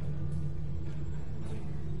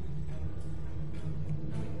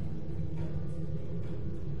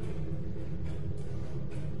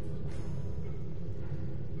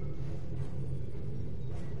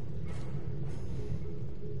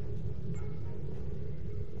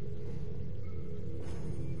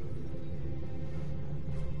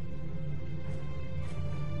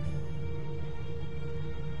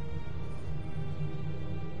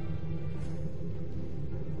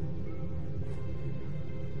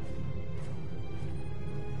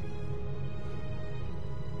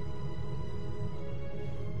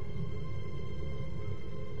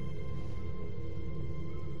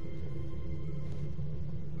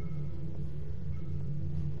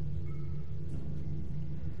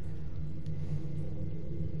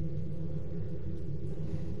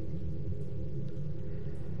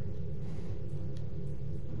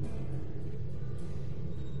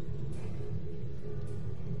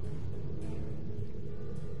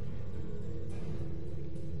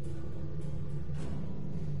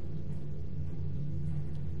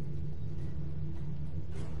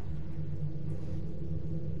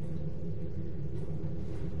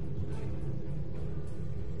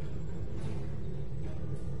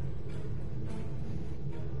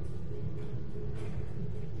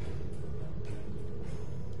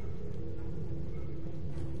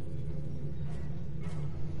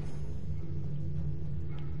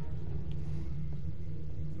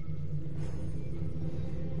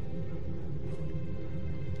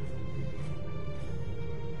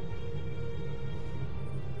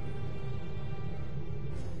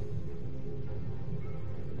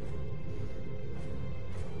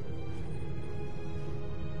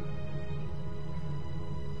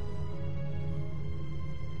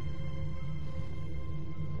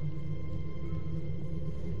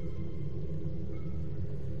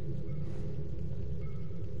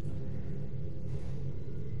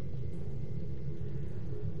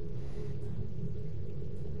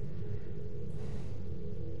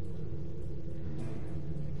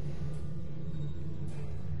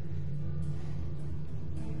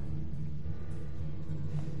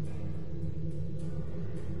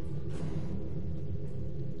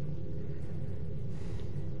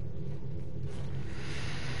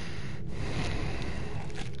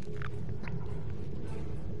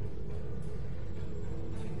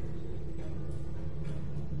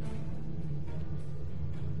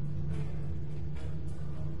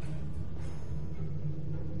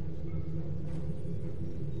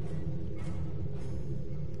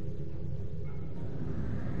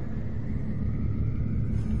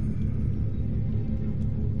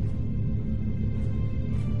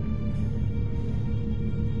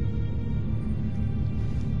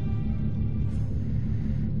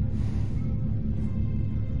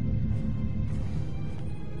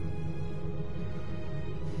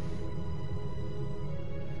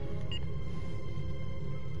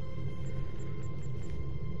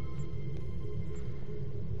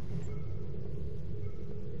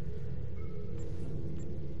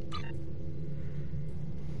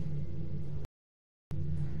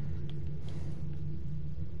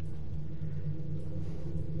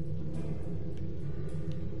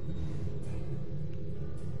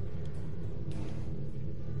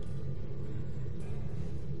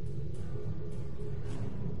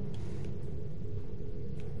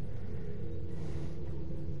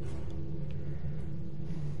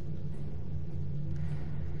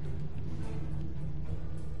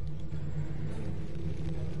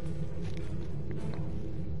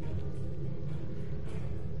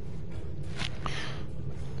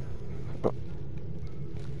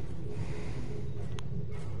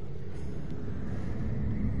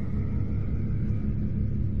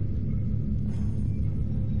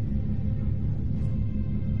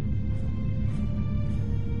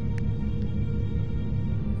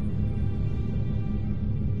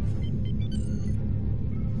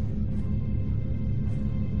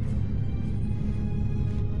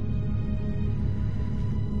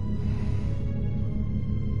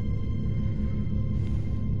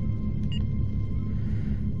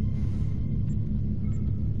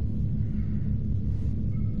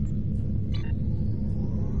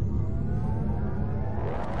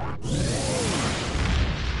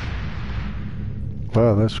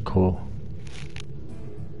 Oh, that's cool.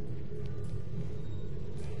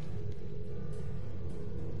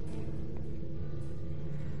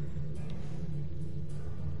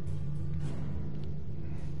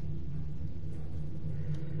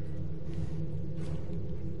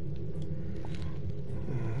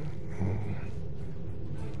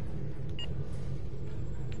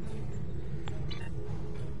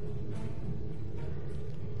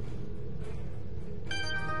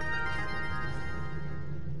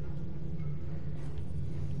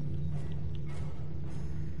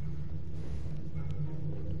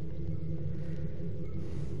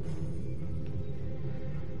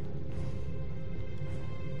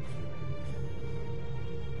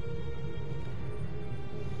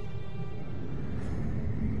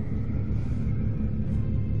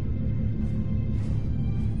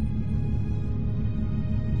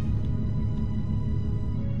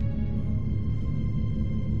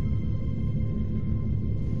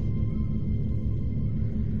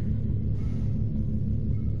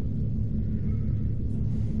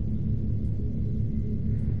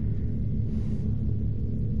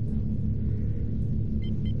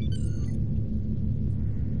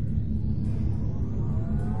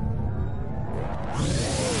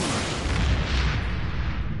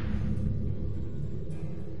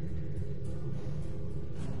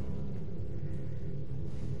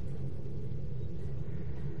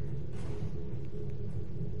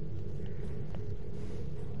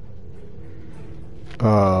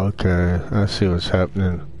 Oh, okay. I see what's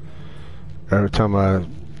happening. Every time I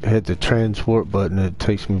hit the transport button, it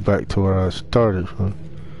takes me back to where I started from.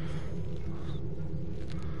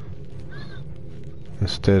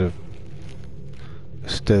 Instead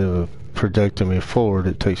of projecting me forward,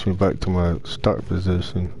 it takes me back to my start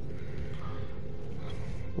position.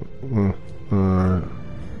 Alright.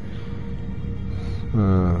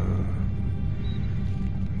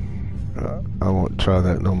 I won't try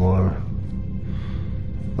that no more.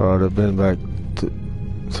 Or I'd have been back to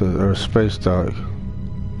Earth Space Dock.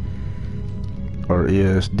 Or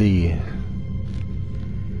ESD.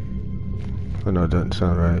 I know it doesn't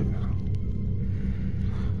sound right.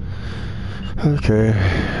 Okay,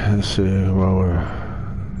 let's see while we're...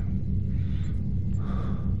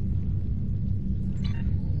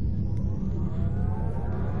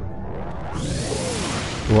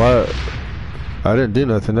 What? I didn't do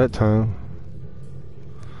nothing that time.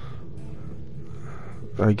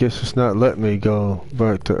 I guess it's not letting me go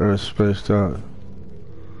back to Earth Space Dock.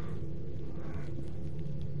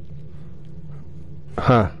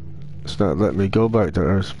 Huh. It's not letting me go back to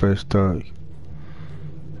Earth Space Dock.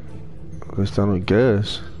 At least I don't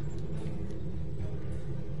guess.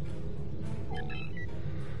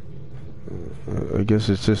 I guess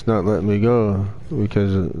it's just not letting me go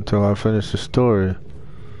because until I finish the story.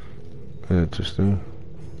 Interesting.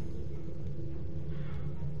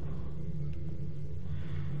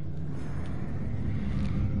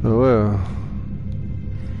 Oh well.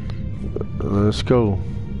 Let's go.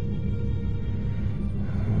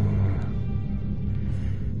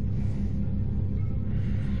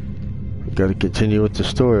 Gotta continue with the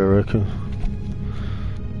story, I reckon.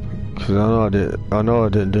 Cause I know I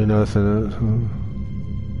didn't do nothing.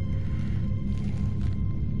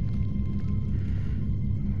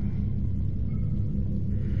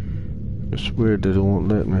 It's weird that it won't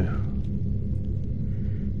let me.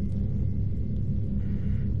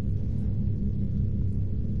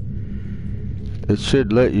 It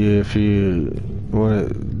should let you if you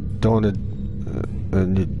don't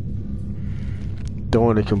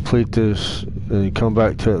want to complete this and you come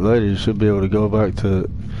back to it later. You should be able to go back to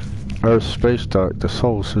Earth Space Dock, the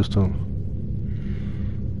Sol system.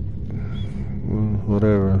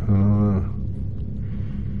 Whatever. I don't know.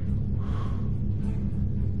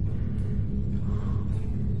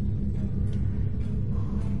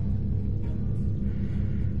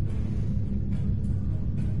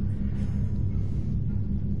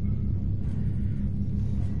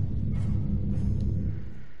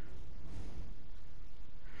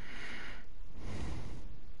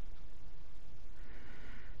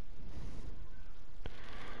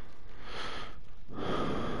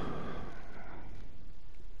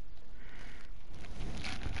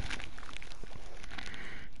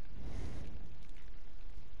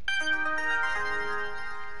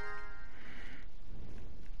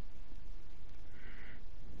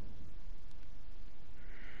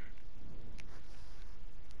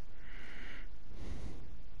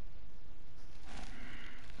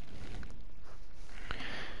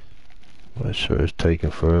 That sure is taking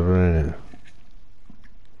forever, ain't it?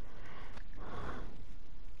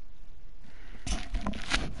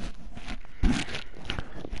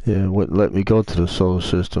 Yeah, it wouldn't let me go to the solar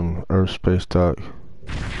system, Earth space dock.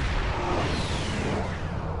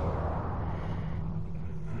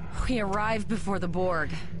 We arrived before the Borg.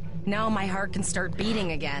 Now my heart can start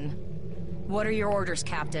beating again. What are your orders,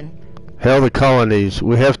 Captain? Hell the colonies.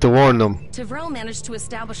 We have to warn them. Tivrel managed to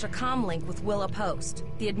establish a comm link with Willa Post,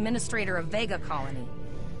 the administrator of Vega Colony.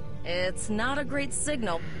 It's not a great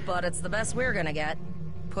signal, but it's the best we're gonna get.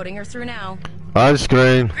 Putting her through now. On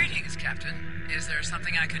screen. Greetings, Captain. Is there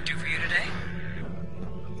something I could do for you today?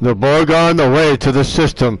 The Borg are on the way to the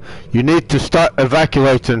system. You need to start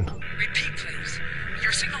evacuating. Repeat, please.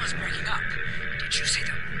 Your signal is breaking up. Did you say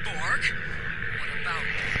the Borg?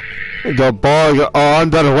 What about... The Borg are on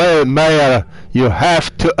their way, Mayor. You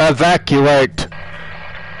have to evacuate.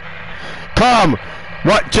 Come!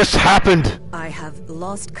 What just happened? I have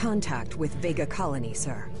lost contact with Vega Colony,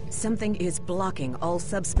 sir. Something is blocking all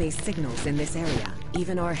subspace signals in this area.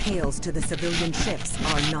 Even our hails to the civilian ships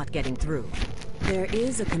are not getting through. There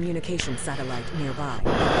is a communication satellite nearby.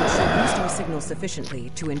 It should boost our signal sufficiently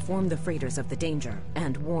to inform the freighters of the danger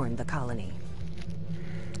and warn the colony.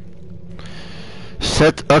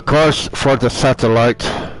 Set a course for the satellite.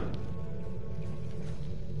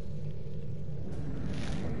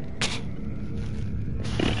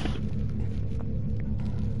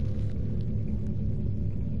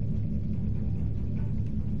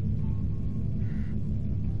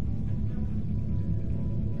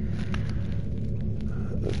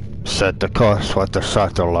 Set the course for the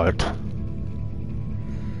satellite.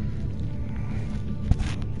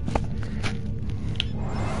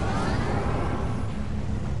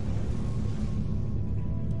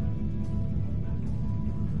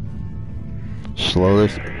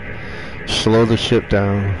 Slow the ship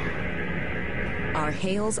down. Our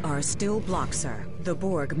hails are still blocked, sir. The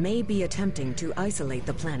Borg may be attempting to isolate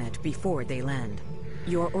the planet before they land.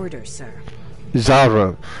 Your orders, sir.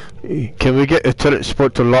 Zara, can we get a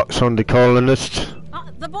transporter locks on the colonists?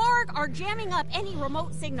 The Borg are jamming up any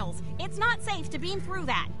remote signals. It's not safe to beam through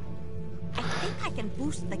that. I think I can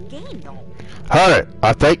boost the gain, though. Hurry!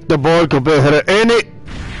 I think the Borg will be here any...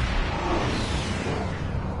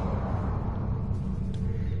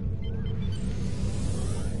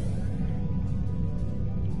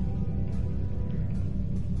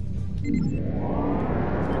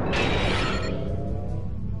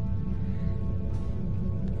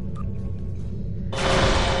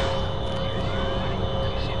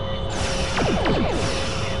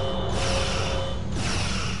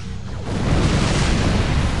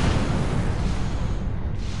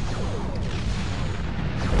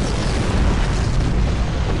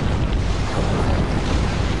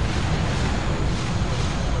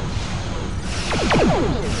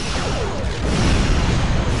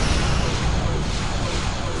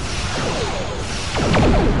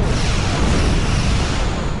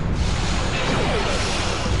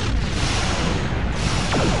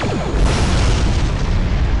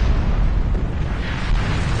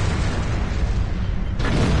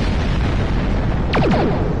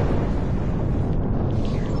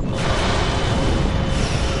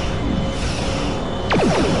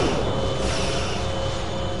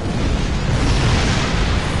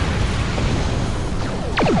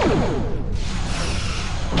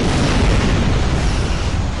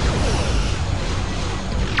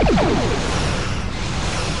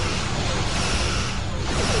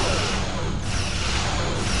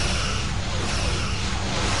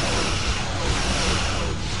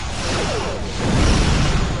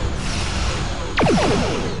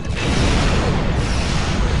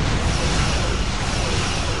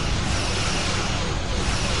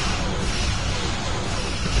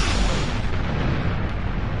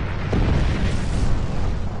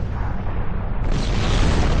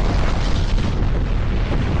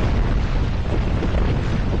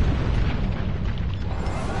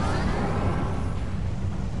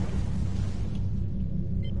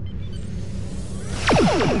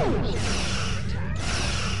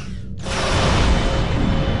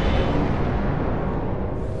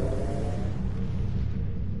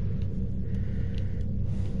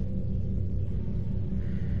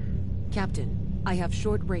 Captain, I have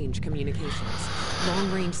short-range communications.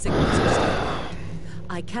 Long-range signals are still blocked.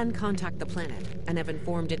 I can contact the planet and have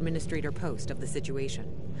informed Administrator Post of the situation.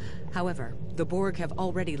 However, the Borg have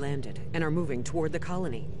already landed and are moving toward the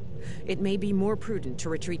colony. It may be more prudent to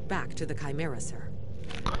retreat back to the Chimera, sir.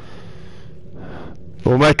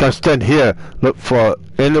 We'll make our stand here. Look for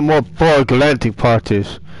any more Borg landing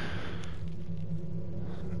parties.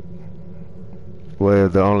 We're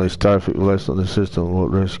the only Starfleet left on the system.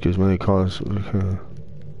 What risk as many cars we can.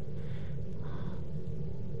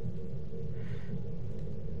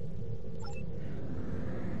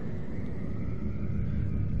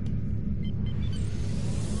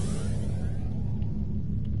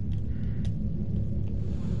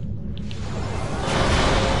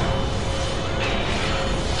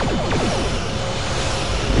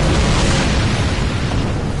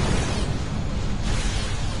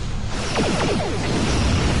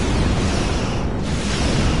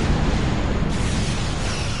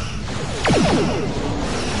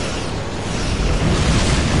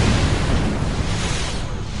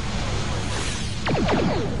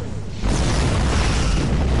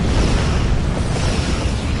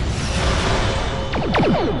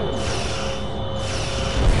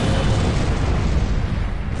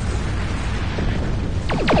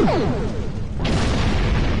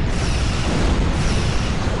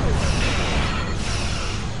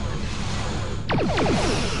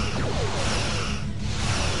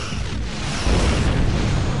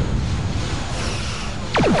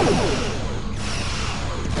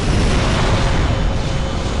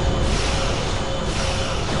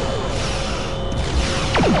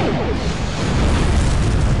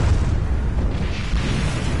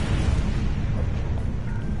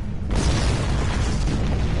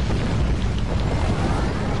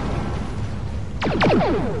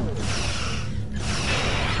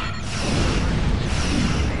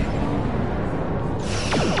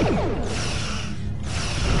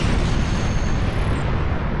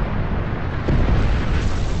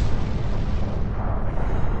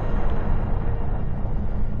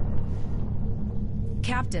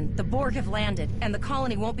 Captain, the Borg have landed, and the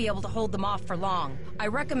colony won't be able to hold them off for long. I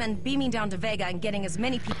recommend beaming down to Vega and getting as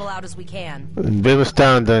many people out as we can. Beam us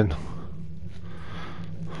down then.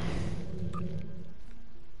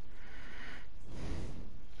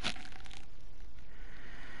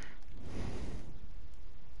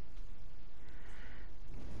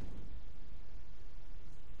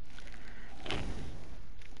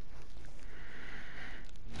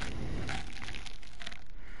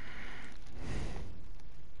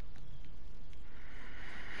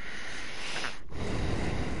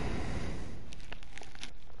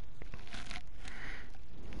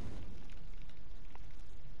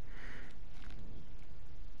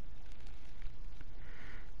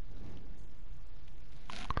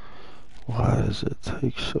 Why does it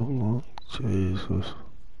take so long? Jesus.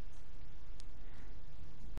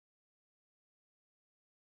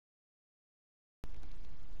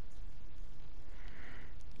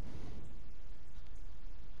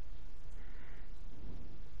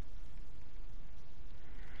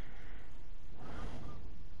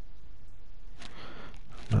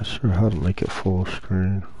 I'm not sure how to make it full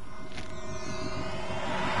screen.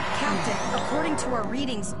 Captain, according to our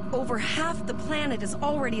readings, over half the planet is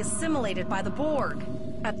already assimilated by the Borg.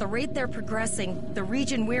 At the rate they're progressing, the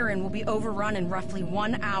region we're in will be overrun in roughly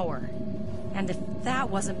 1 hour. And if that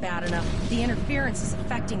wasn't bad enough, the interference is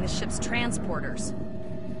affecting the ship's transporters.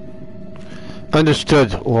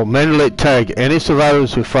 Understood. We'll manually tag any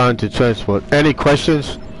survivors we find to transport. Any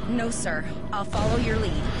questions? No, sir. I'll follow your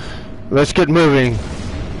lead. Let's get moving.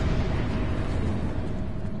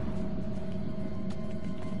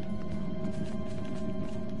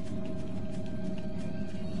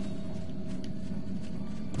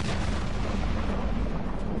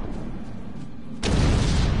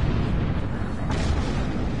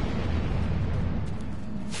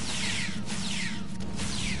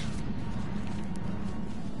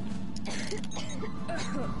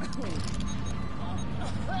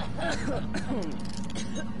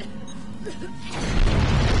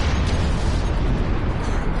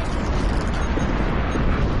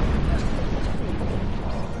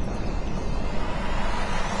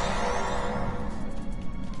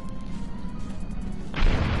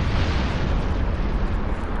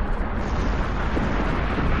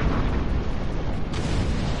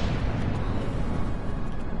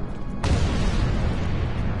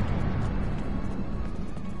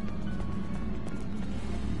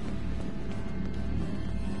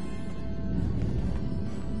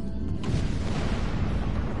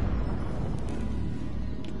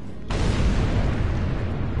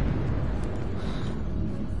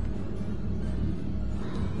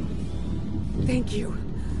 Thank you.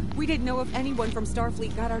 We didn't know if anyone from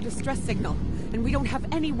Starfleet got our distress signal, and we don't have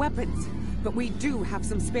any weapons. But we do have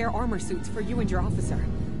some spare armor suits for you and your officer.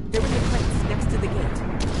 They're in the crates next to the gate.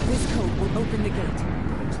 This code will open the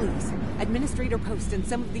gate. Please, Administrator Post and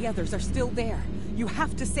some of the others are still there. You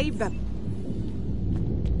have to save them.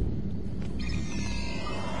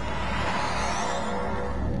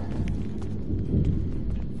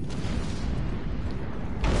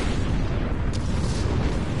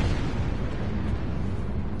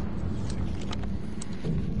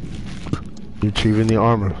 Retrieving the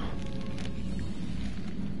armor.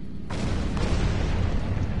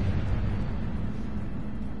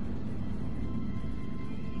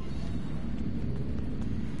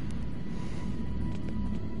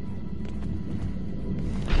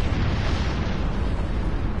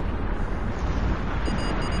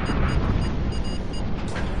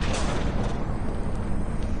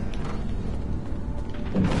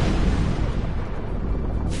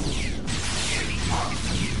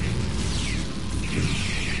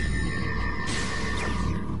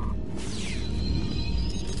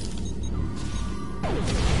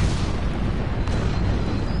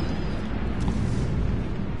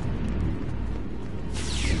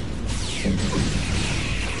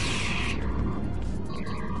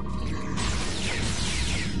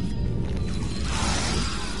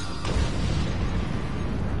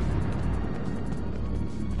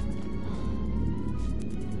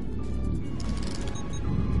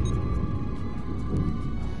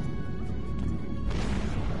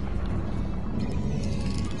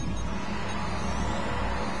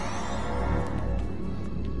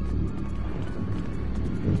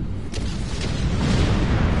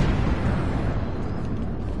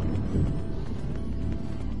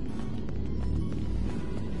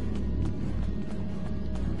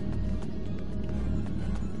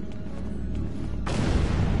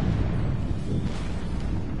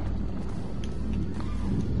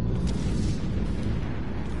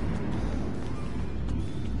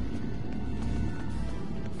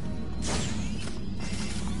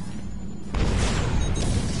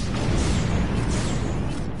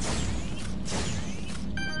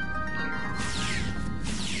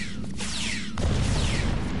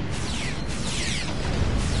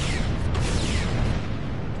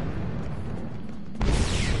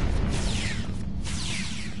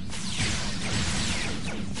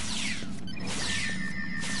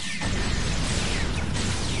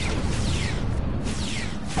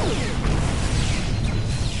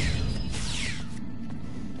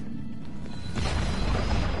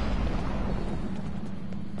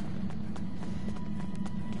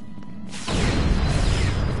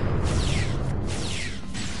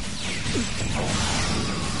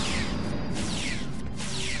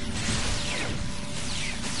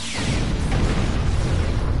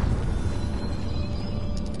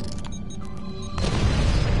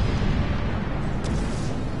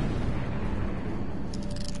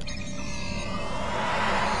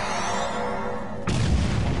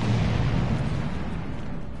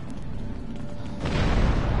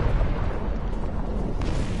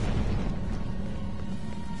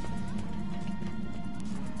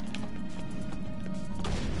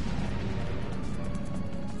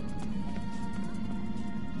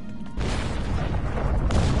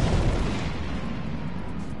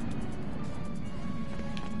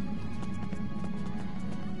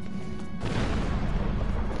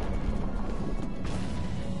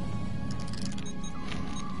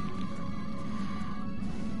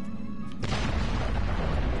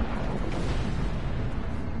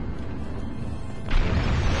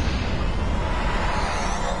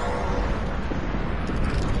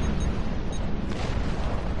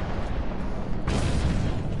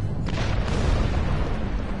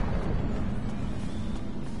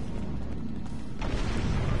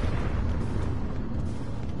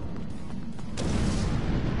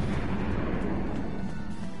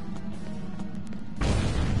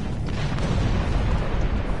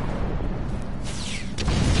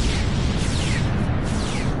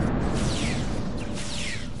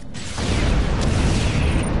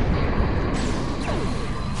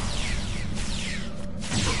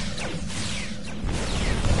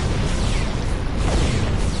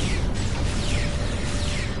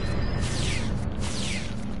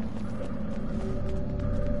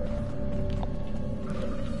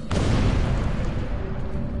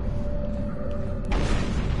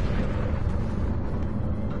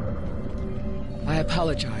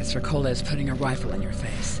 apologize for Coles putting a rifle in your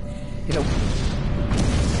face.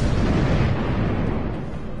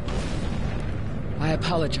 I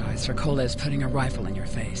apologize for Coles putting a rifle in your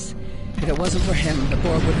face. If it wasn't for him, the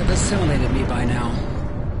Borg would have assimilated me by now.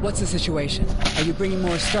 What's the situation? Are you bringing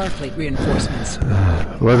more Starfleet reinforcements?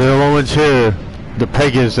 Well, the only one's here. The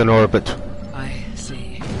Peg is in orbit. I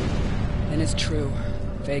see. Then it's true.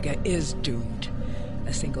 Vega is doomed.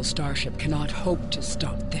 A single starship cannot hope to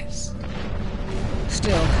stop this.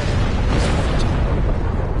 Still,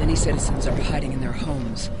 many citizens are hiding in their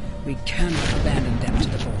homes. We cannot abandon them to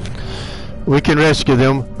the Borg. We can rescue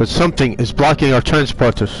them, but something is blocking our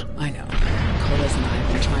transporters. I know. Coles and I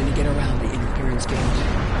have been trying to get around the interference gate.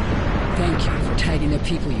 Thank you for tagging the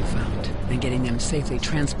people you found and getting them safely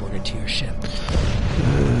transported to your ship.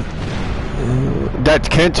 That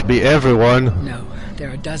can't be everyone. No, there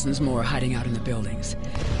are dozens more hiding out in the buildings.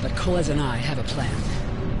 But Coles and I have a plan.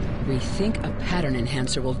 We think a pattern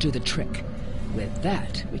enhancer will do the trick. With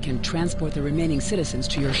that, we can transport the remaining citizens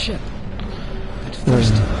to your ship. But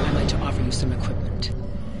first, I'd like to offer you some equipment.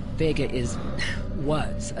 Vega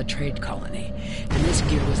was a trade colony, and this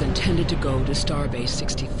gear was intended to go to Starbase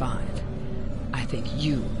 65. I think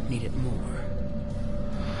you need it more.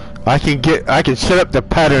 I can set up the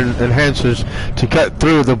pattern enhancers to cut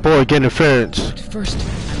through the Borg interference. But first,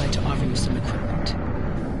 I'd like to offer you some equipment.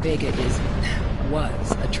 Vega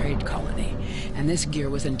was a trade colony, and this gear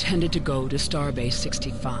was intended to go to Starbase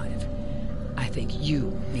 65. I think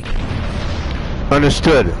you need it more.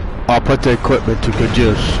 Understood. I'll put the equipment to good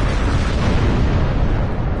use.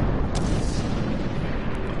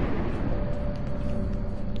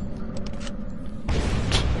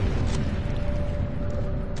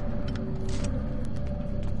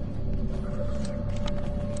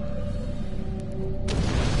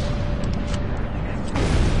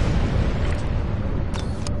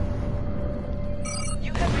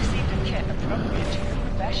 You have received a kit appropriate to your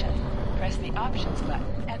profession. Press the Options button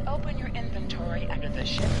and open your inventory under the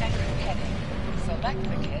Ship and Crew heading. Select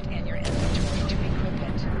the kit in your inventory to equip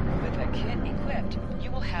it. With the kit equipped,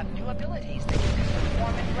 you will have new abilities that you can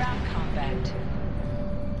perform in ground combat.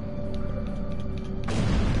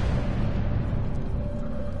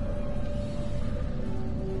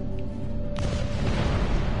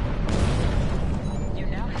 You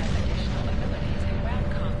now have additional abilities in ground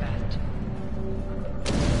combat.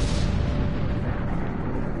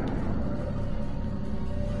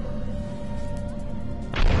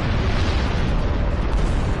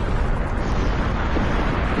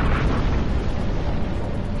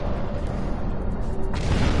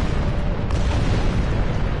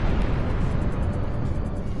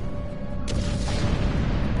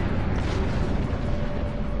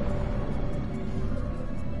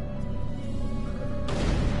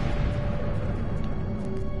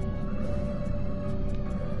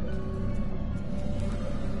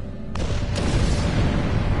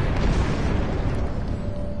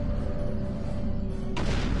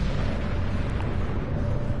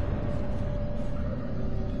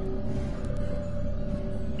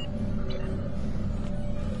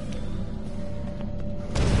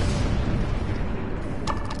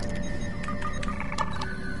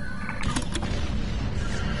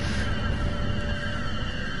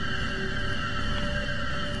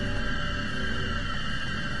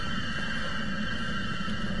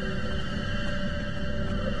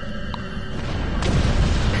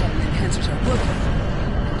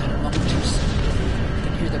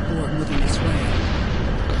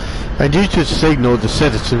 And you should signal the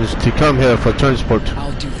citizens to come here for transport.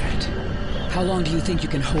 I'll do that. How long do you think you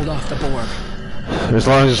can hold off the Borg? As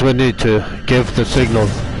long as we need to give the signal.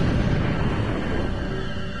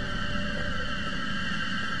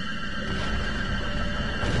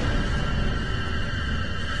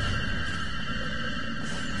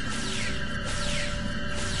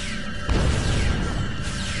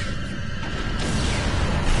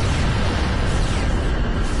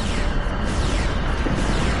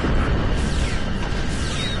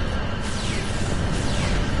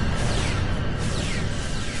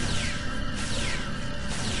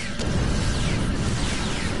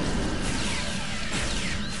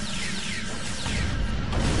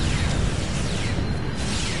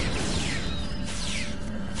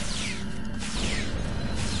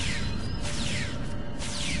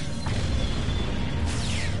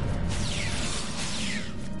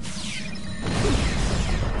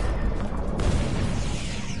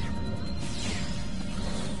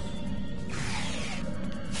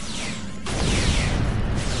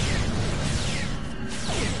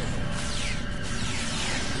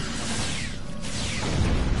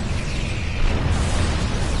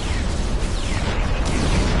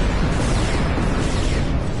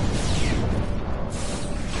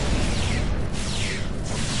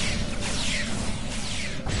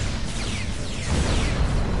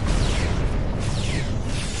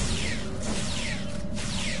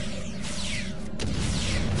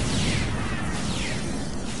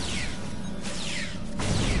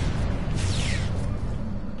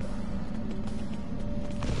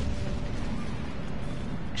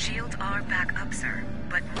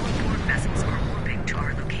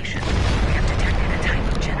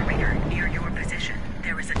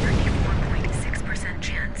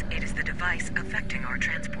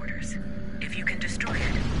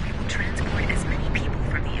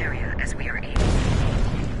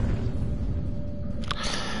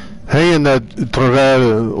 Hang in there,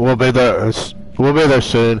 Trevor. We'll be there. We'll be there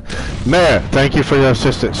soon. Mayor, thank you for your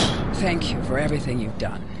assistance. Thank you for everything you've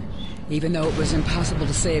done. Even though it was impossible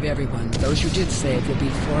to save everyone, those you did save will be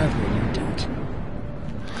forever in your debt.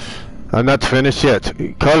 I'm not finished yet.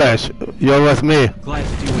 Kolesh, you're with me. Glad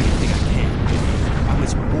to do anything I can. I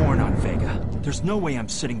was born on Vega. There's no way I'm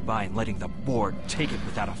sitting by and letting the Borg take it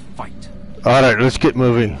without a fight. Alright, let's get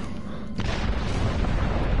moving.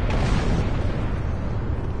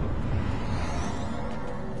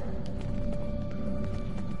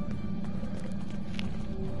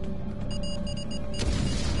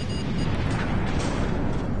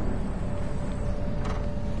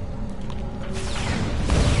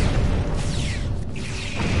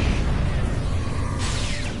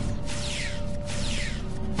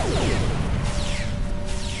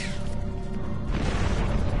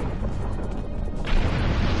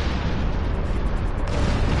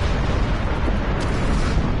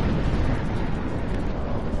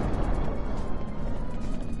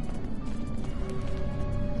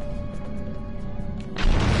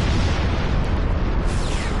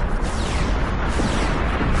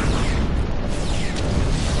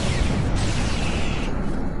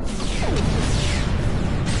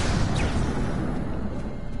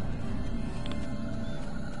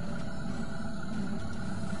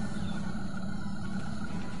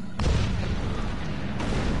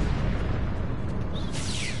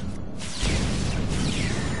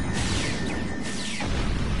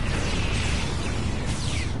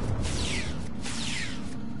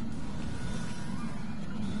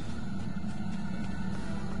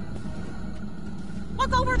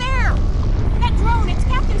 Look over there! That drone, it's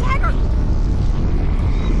Captain Taggart!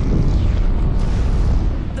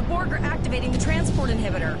 The Borg are activating the transport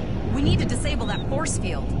inhibitor. We need to disable that force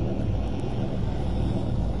field.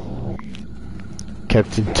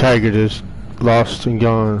 Captain Taggart is lost and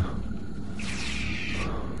gone.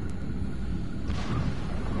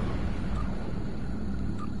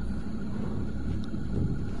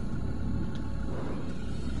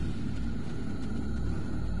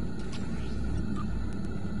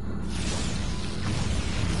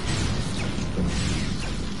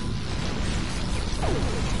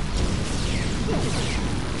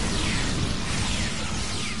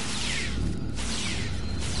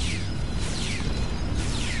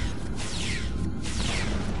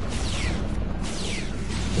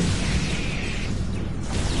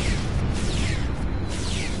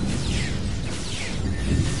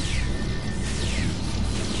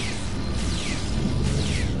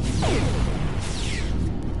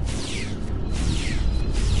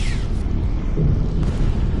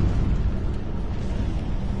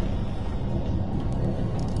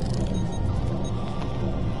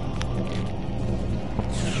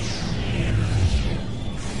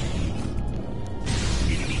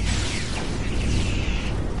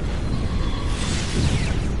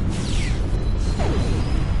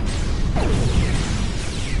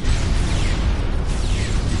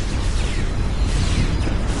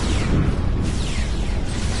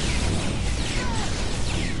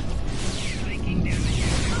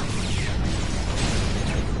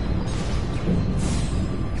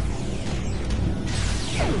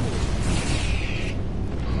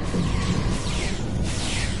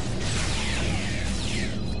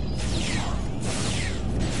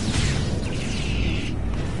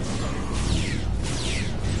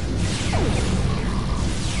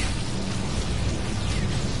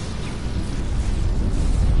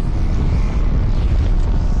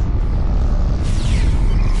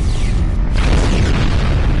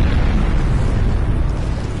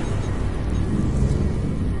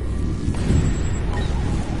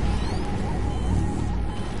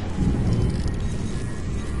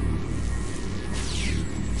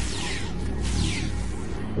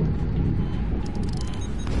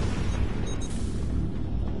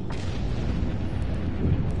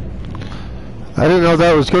 I didn't know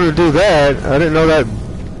that was going to do that. I didn't know that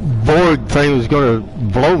Borg thing was going to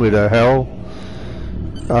blow me to hell.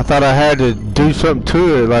 I thought I had to do something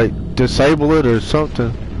to it, like disable it or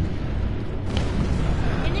something.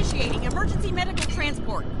 Initiating emergency medical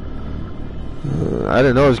transport. I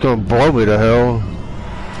didn't know it was going to blow me to hell.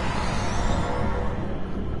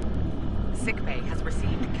 Sickbay has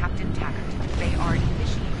received Captain Taggart. They are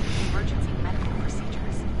initiating emergency medical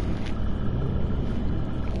procedures.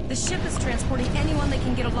 The ship is transporting anyone they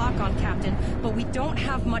can get a lock on, Captain, but we don't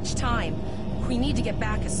have much time. We need to get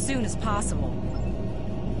back as soon as possible.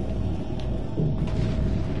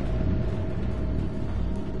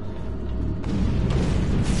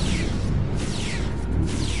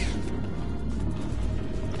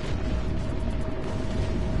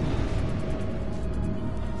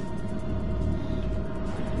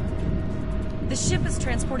 ship is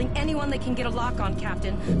transporting anyone they can get a lock on,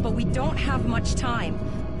 Captain, but we don't have much time.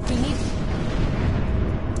 We need...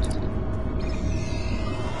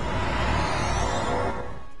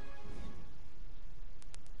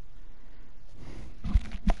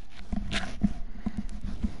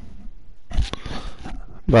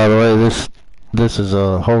 By the way, this is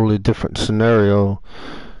a wholly different scenario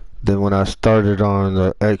than when I started on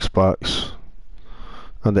the Xbox.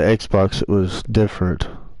 On the Xbox, it was different.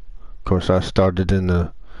 Of course, I started in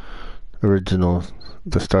the original,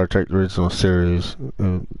 the Star Trek original series,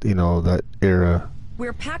 you know, that era.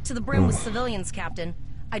 We're packed to the brim with civilians, Captain.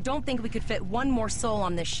 I don't think we could fit one more soul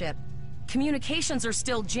on this ship. Communications are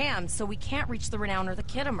still jammed, so we can't reach the Renown or the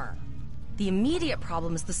Kittimer. The immediate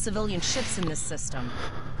problem is the civilian ships in this system.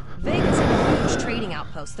 Vega's a huge trading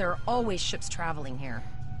outpost. There are always ships traveling here.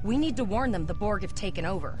 We need to warn them the Borg have taken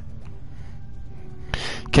over.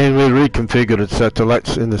 Can we reconfigure the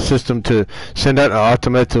satellites in the system to send out an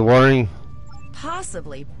automated warning?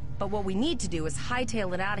 Possibly, but what we need to do is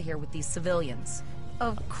hightail it out of here with these civilians.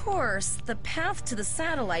 Of course, the path to the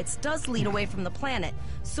satellites does lead away from the planet,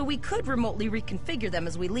 so we could remotely reconfigure them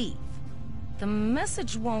as we leave. The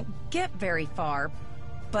message won't get very far,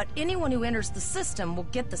 but anyone who enters the system will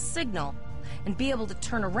get the signal and be able to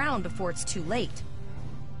turn around before it's too late.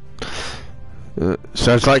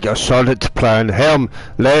 Sounds like a solid plan. Helm,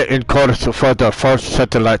 lay in course for the first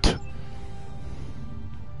satellite.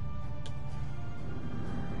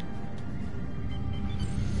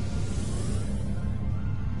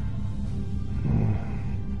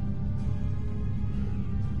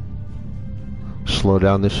 Slow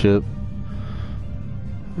down the ship.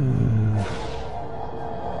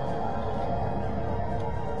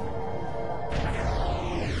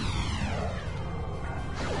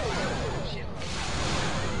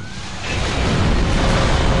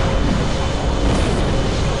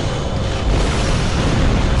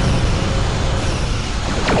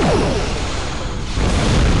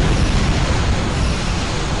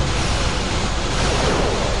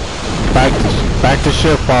 Back the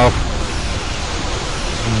ship off.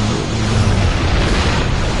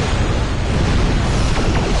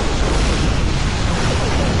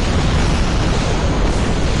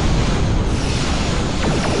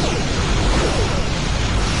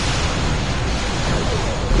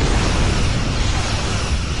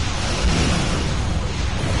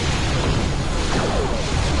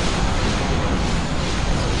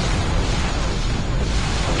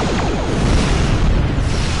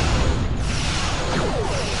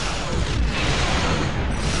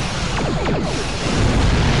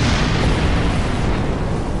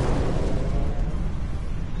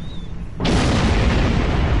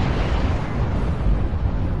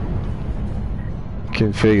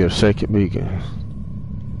 Configure second beacon.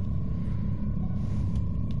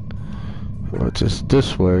 Well, it's just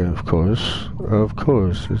this way, of course. Of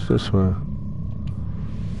course, it's this way.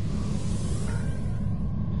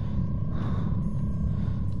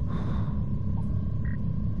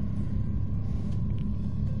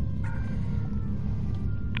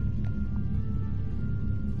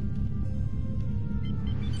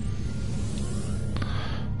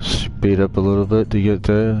 Speed up a little bit to get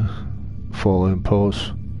there. Full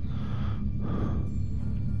impulse.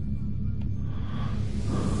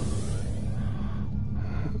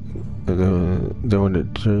 And then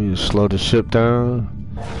when you slow the ship down,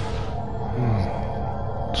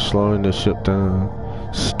 slowing the ship down,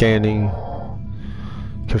 scanning,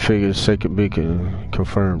 configure second beacon,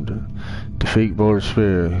 confirmed. Defeat Borg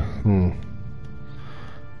sphere.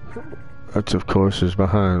 That of course is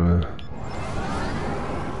behind me.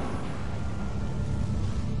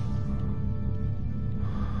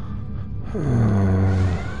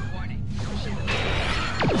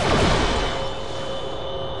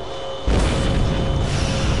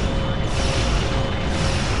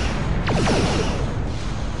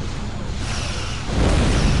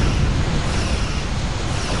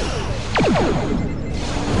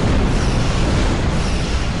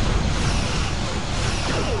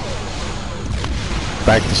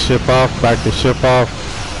 Back the ship off, back the ship off.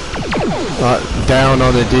 Down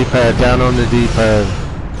on the D-pad, down on the D-pad.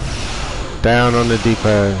 Down on the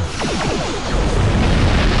D-pad.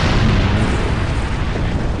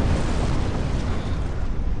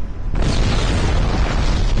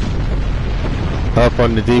 Up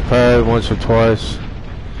on the D-pad once or twice.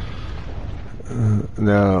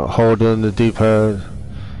 Now hold on the D-pad.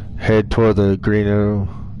 Head toward the green arrow.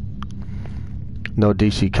 No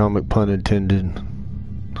DC comic pun intended.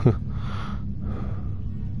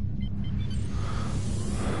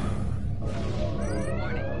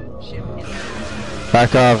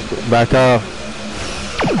 Back off, back off.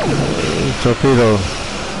 Torpedo.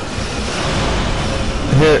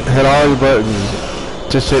 Hit all your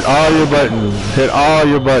buttons. Just hit all your buttons. Hit all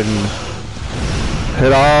your buttons.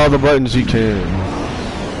 Hit all the buttons you can.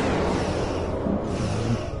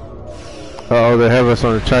 Uh oh, they have us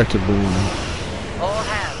on a tractor beam.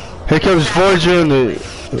 Here comes Voyager and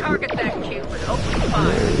Target that cube and open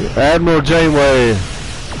fire. Admiral Janeway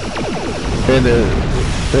and the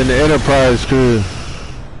Enterprise crew.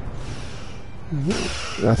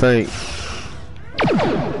 I think.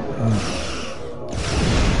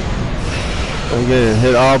 Again,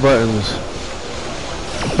 hit all buttons.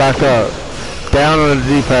 Back up. Down on the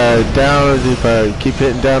D-pad. Down on the D-pad. Keep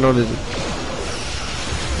hitting down on the...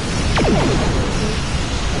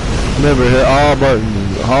 Remember, hit all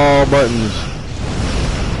buttons. All buttons.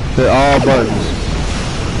 Hit all buttons.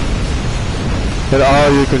 Hit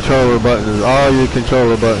all your controller buttons. All your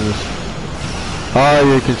controller buttons. All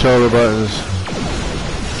your controller buttons.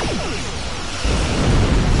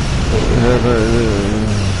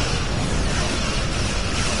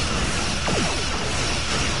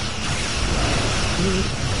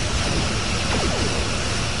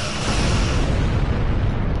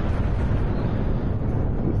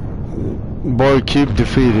 Borg cube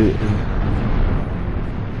defeated.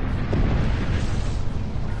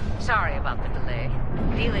 Sorry about the delay.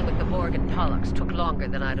 Dealing with the Borg and Pollux took longer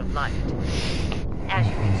than I'd have liked. As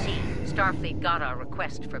you can see, Starfleet got our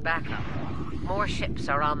request for backup. More ships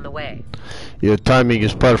are on the way. Your timing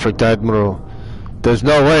is perfect, Admiral. There's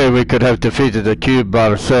no way we could have defeated the cube by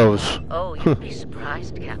ourselves. Oh, you'd be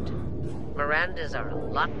surprised, Captain. Mirandas are a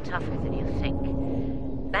lot tougher than you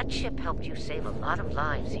think. That ship helped you save a lot of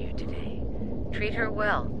lives here today. Treat her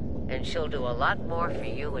well, and she'll do a lot more for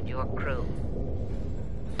you and your crew.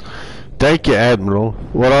 Thank you, Admiral.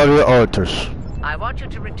 What are your orders? I want you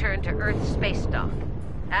to return to Earth Space Dock.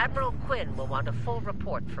 Admiral Quinn will want a full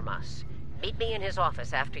report from us. Meet me in his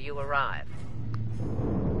office after you arrive.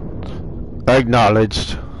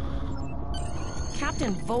 Acknowledged.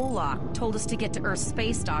 Captain Volok told us to get to Earth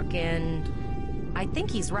Space Dock, and I think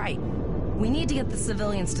he's right. We need to get the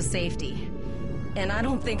civilians to safety. And I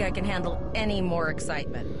don't think I can handle any more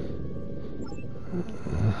excitement.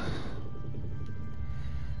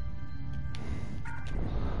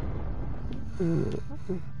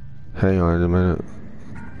 Hang on a minute.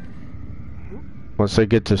 Once I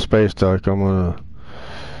get to Space Dock, I'm gonna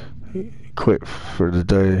quit for the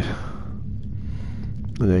day.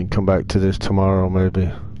 And then come back to this tomorrow,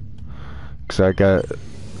 maybe. Cause I got...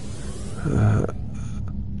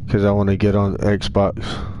 cause I want to get on Xbox.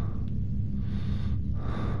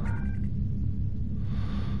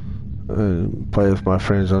 And play with my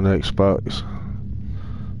friends on Xbox.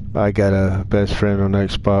 I got a best friend on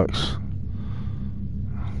Xbox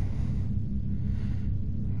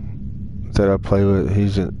that I play with.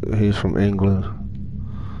 He's from England.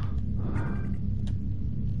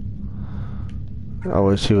 I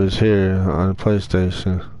wish he was here on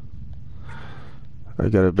PlayStation. I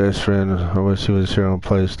got a best friend. I wish he was here on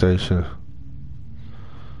PlayStation.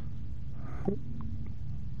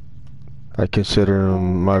 I consider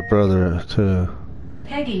him my brother, too.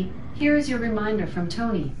 Peggy, here is your reminder from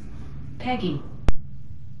Tony. Peggy.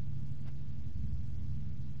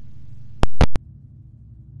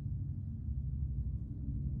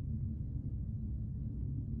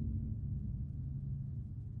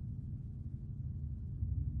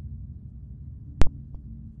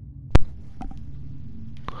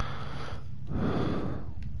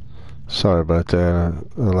 Sorry about that.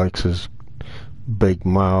 Alexa's big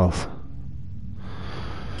mouth.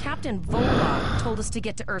 Captain Volok told us to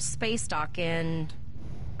get to Earth Space Dock, and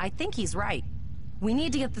I think he's right. We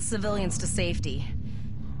need to get the civilians to safety.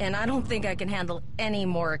 And I don't think I can handle any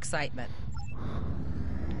more excitement.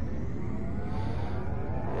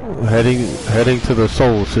 Heading to the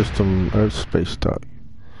solar system, Earth Space Dock.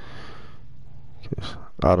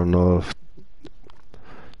 I don't know if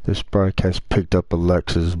this broadcast picked up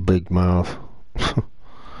Alexa's big mouth.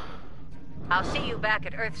 I'll see you back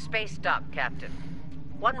at Earth Space Dock, Captain.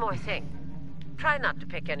 One more thing. Try not to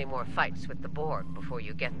pick any more fights with the Borg before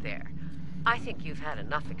you get there. I think you've had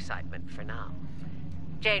enough excitement for now.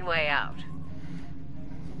 Janeway out.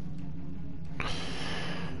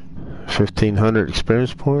 1,500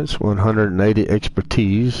 experience points, 180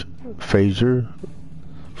 expertise, phaser,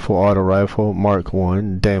 full auto rifle, Mark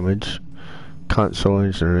 1, damage, console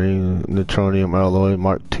engineering, neutronium alloy,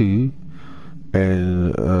 Mark 2,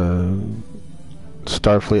 and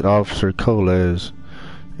Starfleet officer Coles,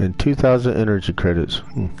 and 2,000 energy credits.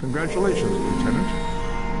 Congratulations, Lieutenant.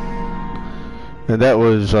 And that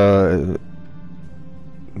was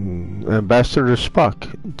Ambassador Spock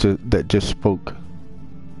that just spoke.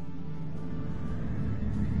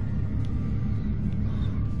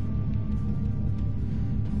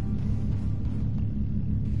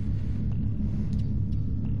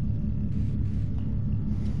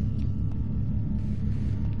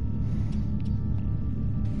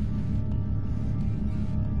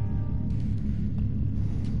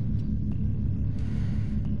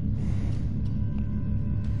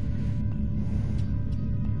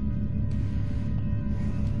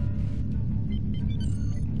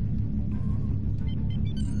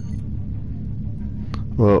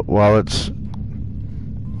 Well, while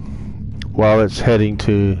it's heading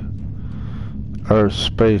to Earth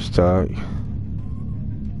space dock.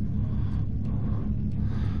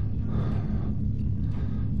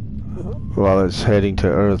 While it's heading to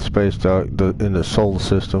Earth space dock in the solar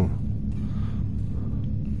system.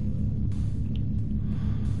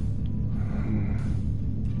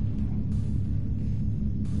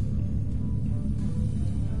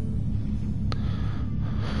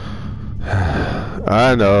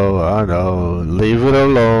 I know. Leave it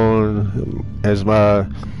alone. As my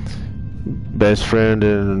best friend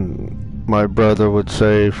and my brother would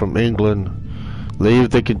say from England, leave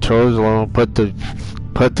the controls alone. Put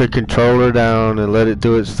the controller down and let it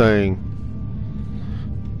do its thing.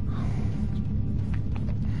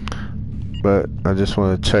 But I just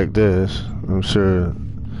want to check this. I'm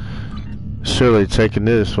surely checking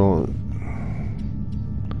this won't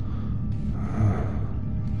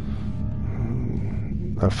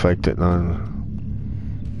affect it none.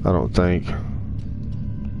 I don't think.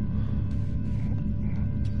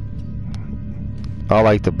 I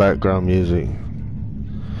like the background music.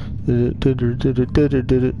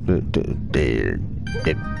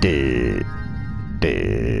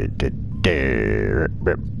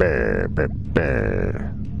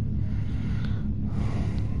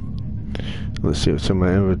 Let's see what's in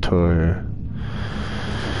my inventory.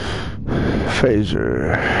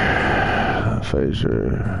 Phaser.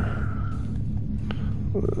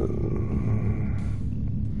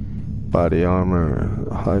 Body armor,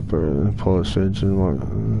 hyper, pulse engine,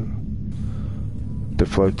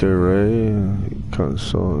 deflector array,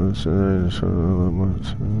 console,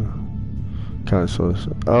 console.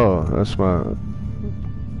 Oh, that's my. I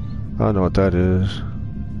don't know what that is.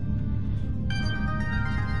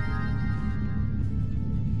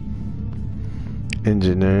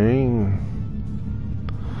 Engineering,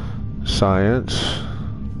 science,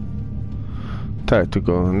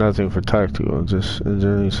 tactical. Nothing for tactical, just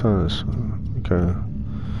engineering science. Okay.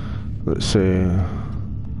 Let's see.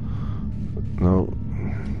 Nope.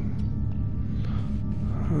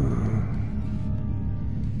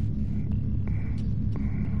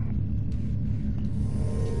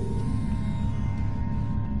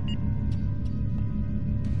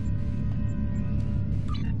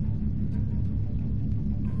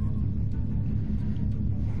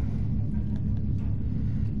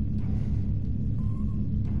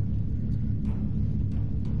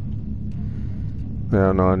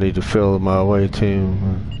 Yeah, no, I need to fill my away team.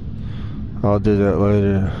 I'll do that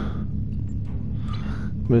later.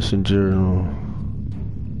 Mission journal.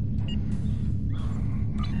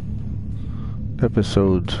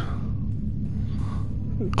 Episode.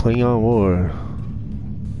 Klingon War.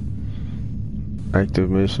 Active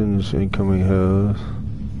missions, incoming health.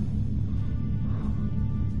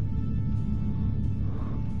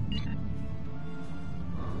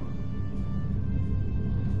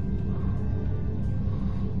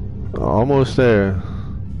 Almost there.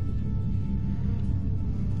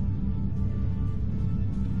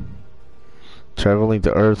 Traveling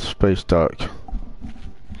to Earth space dock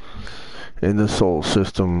in the solar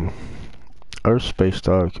system. Earth space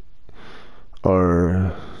dock,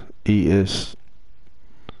 or ES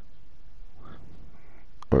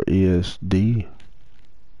or ESD.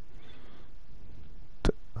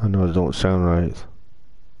 I know it don't sound right.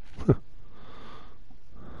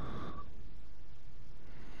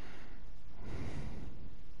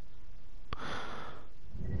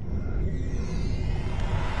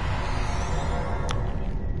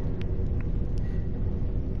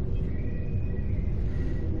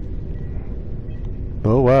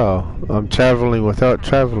 Oh wow, I'm traveling without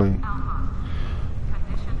traveling.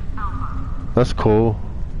 That's cool.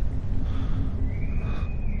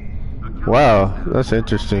 Wow, that's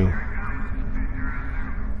interesting.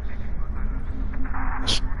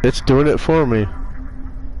 It's doing it for me.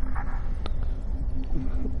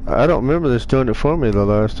 I don't remember this doing it for me the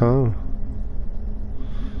last time.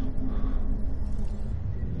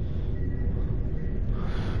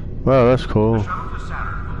 Wow, that's cool.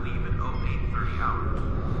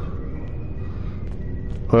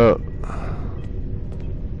 Well,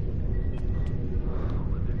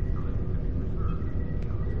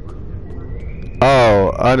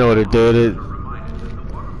 oh, I know what it did.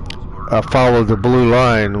 I followed the blue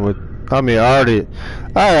line with. I mean, I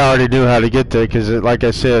already knew how to get there because, like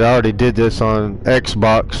I said, I already did this on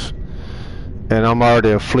Xbox, and I'm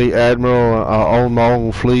already a fleet admiral. I own my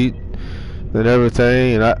own fleet and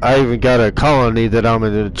everything, and I even got a colony that I'm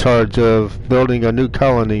in charge of building a new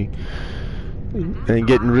colony. And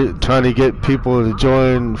trying to get people to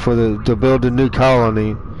join to build a new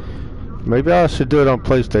colony. Maybe I should do it on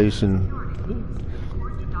PlayStation.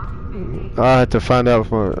 I had to find out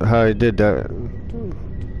how he did that.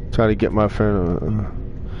 Try to get my friend.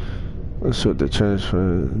 Let's see what the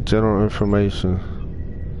transfer. General information.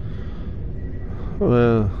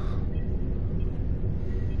 Well.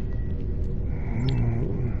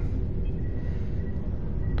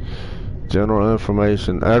 General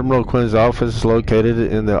information. Admiral Quinn's office is located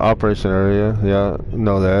in the operation area. Yeah, I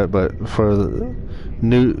know that. But for the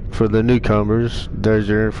newcomers, there's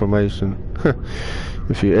your information.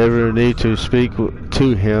 If you ever need to speak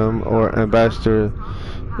to him or Ambassador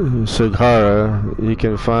Sugihara, you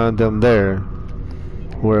can find them there.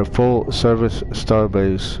 We're a full-service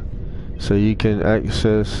starbase, so you can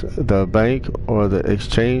access the bank or the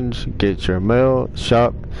exchange, get your mail,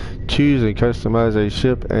 shop, choose and customize a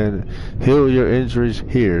ship, and heal your injuries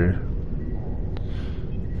here.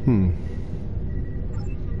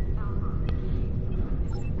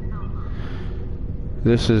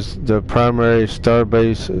 This is the primary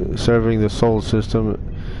starbase serving the Sol system,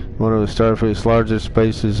 one of the Starfleet's largest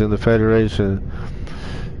bases in the Federation.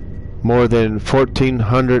 More than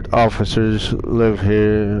 1,400 officers live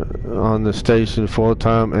here on the station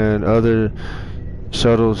full-time, and other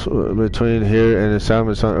shuttles between here and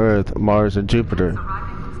assignments on Earth, Mars, and Jupiter.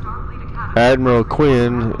 Admiral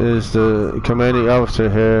Quinn is the commanding officer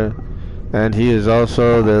here, and he is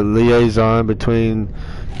also the liaison between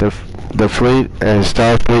the fleet and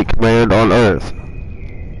Starfleet Command on Earth.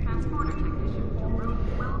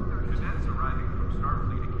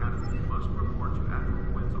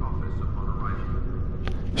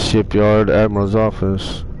 Shipyard, Admiral's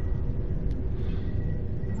office.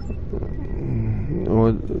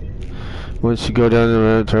 Once you go down the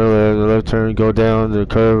road, turn left, the left turn, go down the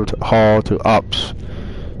curved hall to Ops,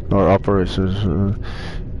 or Operations.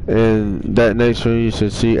 In that next room, you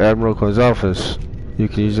should see Admiral Quinn's office. You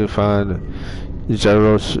can usually find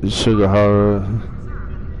General Sugihara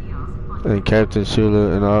and Captain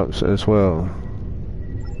Sula in Ops as well.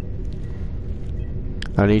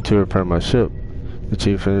 I need to repair my ship. The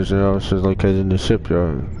chief engineer office is located in the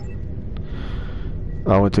shipyard.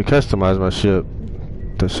 I want to customize my ship.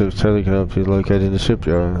 The ship's telecom is located in the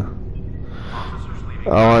shipyard.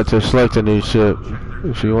 I want to select a new ship.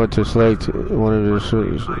 If you want to select one of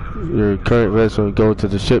your current vessel, go to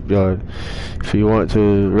the shipyard. If you want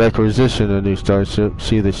to requisition a new starship,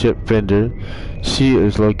 see the ship vendor. She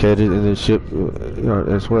is located in the shipyard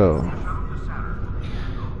as well.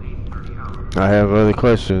 I have other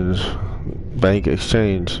questions. Bank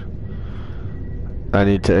exchange. I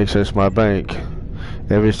need to access my bank.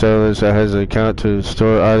 Every starlet has an account to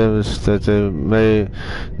store items that they may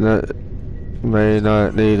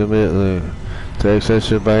not need immediately. To access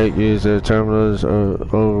your bank, use their terminals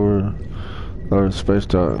or space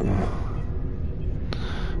dock.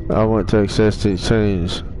 I want to access the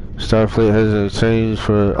exchange. Starfleet has an exchange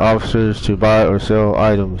for officers to buy or sell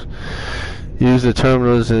items. Use the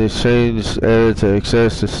terminals in the exchange area to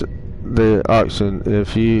access the auction.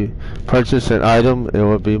 If you purchase an item, it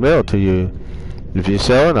will be mailed to you. If you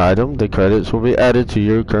sell an item, the credits will be added to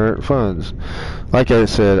your current funds. Like I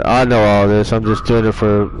said, I know all this. I'm just doing it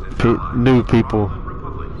for new people.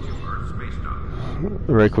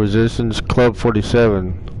 Requisitions, Club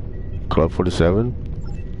 47. Club 47.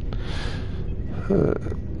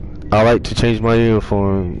 I like to change my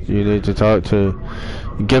uniform. You need to talk to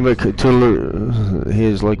Gimmick Tuller. He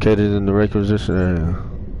is located in the requisition area.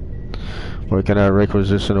 Working on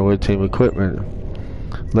requisition away team equipment.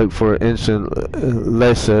 Look for Ensign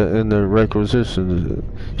Lessa in the requisition.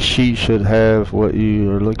 She should have what you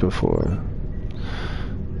are looking for.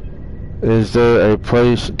 Is there a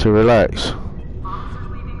place to relax?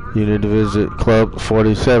 You need to visit Club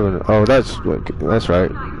 47. Oh, that's right. That's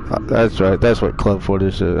right. That's what Club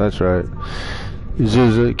 47. That's right.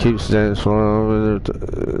 Zuza keeps dance floor,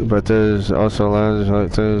 but there's also lounges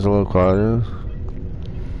like things a little quieter.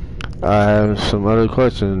 I have some other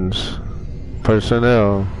questions.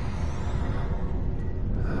 Personnel.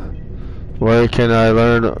 Where can I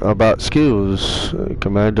learn about skills?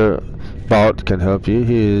 Commander Balt can help you.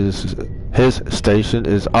 His station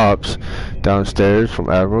is Ops, downstairs from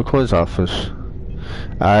Admiral Quinn's office.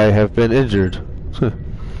 I have been injured.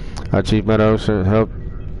 Our chief medical officer help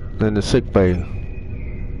in the sick bay.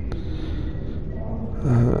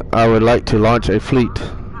 I would like to launch a fleet.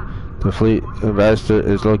 The fleet ambassador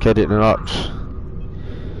is located in Ops.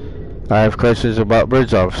 I have questions about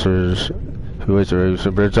bridge officers. Who is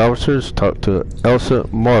the bridge officers? Talk to Elsa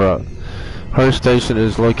Mora. Her station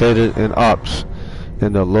is located in Ops,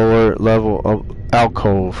 in the lower level of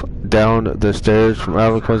alcove, down the stairs from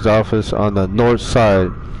Alvin's office on the north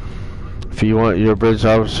side. If you want your bridge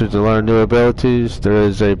officer to learn new abilities, there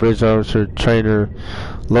is a bridge officer trainer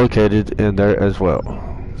located in there as well.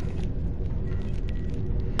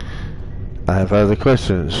 I have other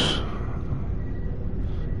questions.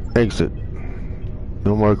 Exit.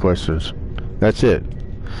 No more questions. That's it.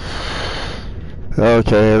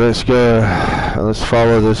 Okay, let's go. Let's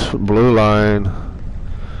follow this blue line.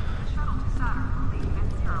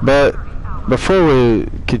 But before we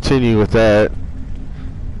continue with that,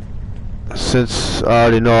 since I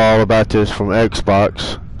already know all about this from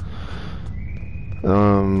Xbox,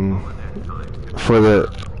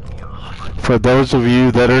 for those of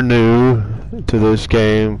you that are new to this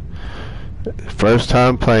game, first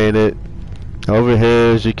time playing it, over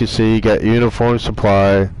here, as you can see, you got uniform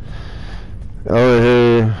supply. Over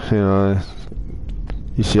here, you know,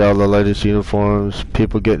 you see all the latest uniforms.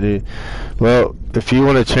 People getting it. Well, if you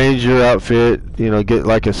want to change your outfit, you know, get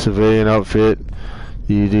like a civilian outfit,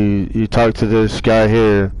 you talk to this guy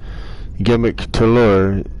here, Gimmick to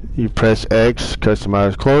Lure. You press X,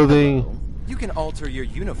 customize clothing. You can alter your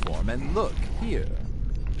uniform and look here.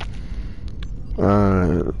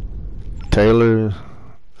 Tailor,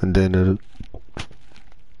 and then it'll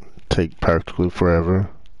take practically forever.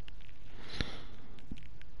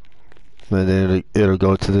 And then it'll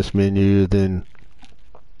go to this menu. Then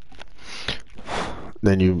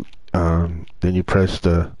you press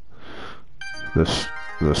the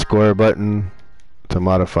square button to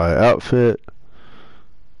modify outfit.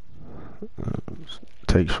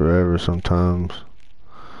 Takes forever sometimes.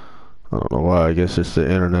 I don't know why. I guess it's the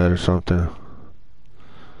internet or something.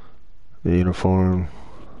 The uniform.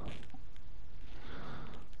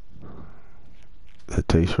 It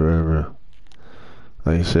takes forever.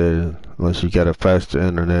 Like I said, unless you got a faster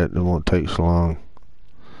internet, it won't take so long.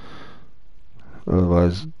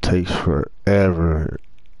 Otherwise, it takes forever,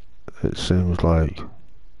 it seems like.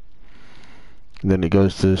 Then it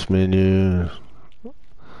goes to this menu,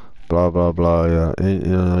 blah blah blah. Yeah, and,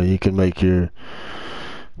 you know, you can make your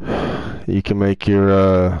you can make you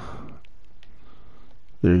know,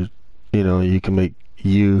 you can make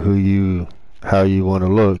how you want to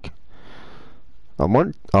look. I'm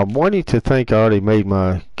wanting to think I already made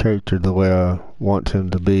my character the way I want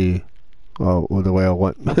him to be, or the way I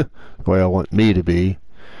want the way I want me to be.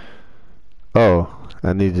 Oh,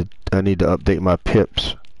 I need to update my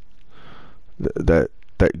pips. That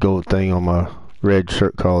gold thing on my red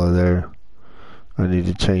shirt collar there. I need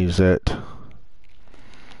to change that.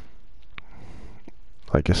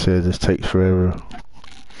 Like I said, this takes forever.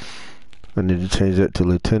 I need to change that to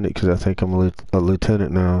lieutenant because I think I'm a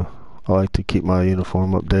lieutenant now. I like to keep my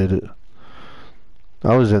uniform updated.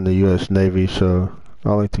 I was in the U.S. Navy, so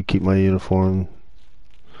I like to keep my uniform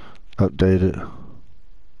updated.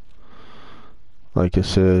 Like I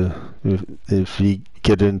said, if you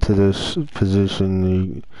get into this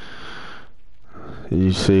position,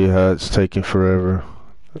 you see how it's taking forever.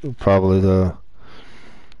 Probably the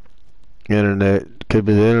internet, could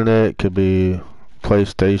be the internet, could be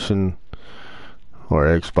PlayStation or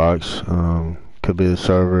Xbox. Could be the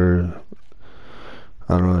server.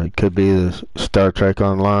 I don't know. It could be the Star Trek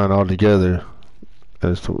Online altogether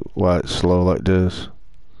as to why it's slow like this.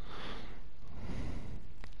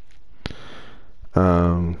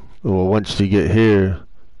 Well, once you get here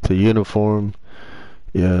to uniform,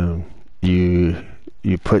 you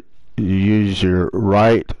use your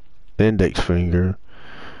right index finger,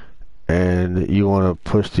 and you want to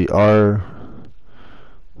push the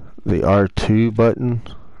R2 button.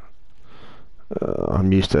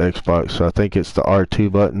 I'm used to Xbox, so I think it's the R2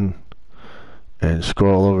 button, and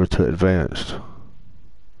scroll over to advanced.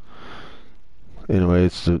 Anyway,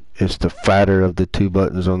 it's the fatter of the two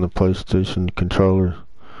buttons on the PlayStation controller.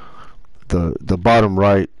 The bottom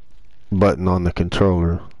right button on the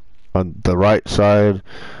controller, on the right side,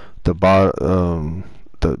 the bottom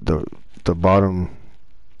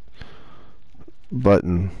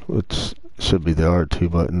button, which should be the R2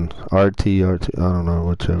 button. RT, I don't know,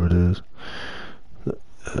 whichever it is.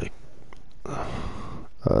 I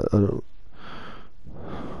don't.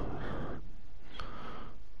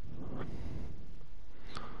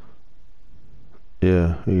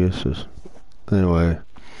 Yeah, I guess it's anyway.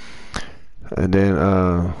 And then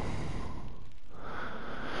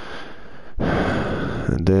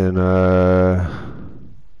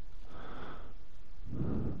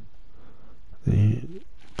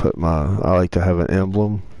put I like to have an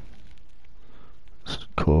emblem. It's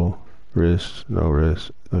cool. Wrist, no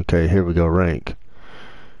wrist. Okay, here we go. Rank.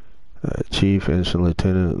 Chief, Ensign,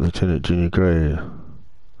 Lieutenant, Lieutenant, Junior grade.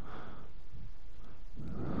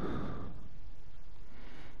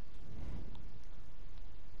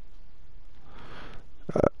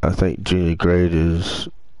 I think junior grade is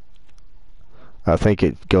I think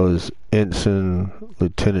it goes ensign,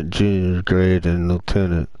 lieutenant, junior grade, and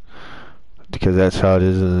lieutenant, because that's how it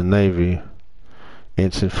is in the Navy.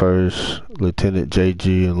 Ensign first, lieutenant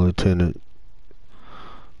JG, and lieutenant.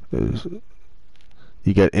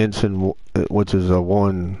 You got ensign, which is a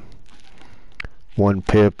one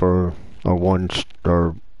pip or one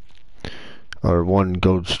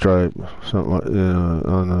gold stripe, something like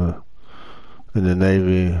in the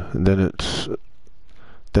Navy. And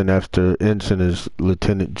then after ensign is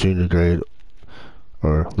lieutenant junior grade,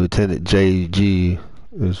 or lieutenant JG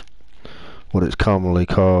is what it's commonly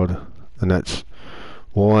called, and that's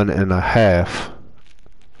 1.5.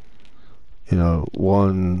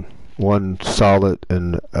 One solid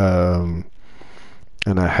and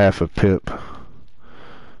a half a pip.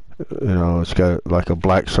 It's got like a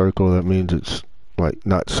black circle. That means it's like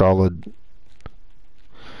not solid.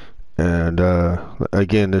 And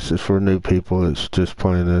again, this is for new people. It's just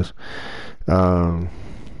playing this.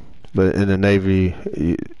 But in the Navy,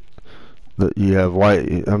 you have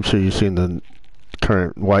white. I'm sure you've seen the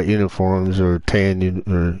current white uniforms, or tan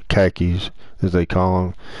or khakis as they call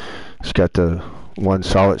them. It's got the one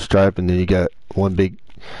solid stripe, and then you got one big.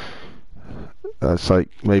 It's like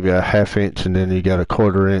maybe a ½ inch, and then you got a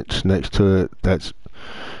 ½ inch next to it. That's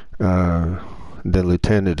the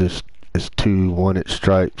lieutenant is 2 1-inch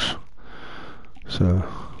stripes. So,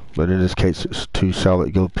 but in this case, it's 2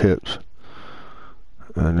 solid gold pips,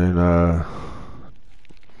 and then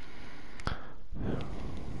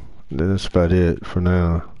that's about it for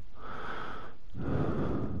now.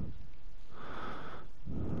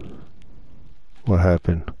 What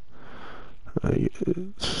happened?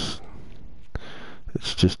 It's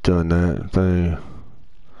just doing that thing.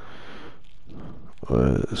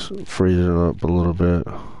 It's freezing up a little bit.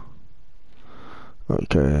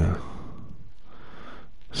 Okay.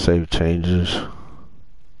 Save changes.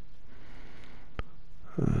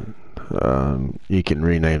 You can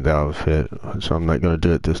rename the outfit, so I'm not going to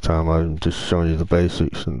do it this time. I'm just showing you the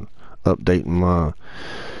basics and updating my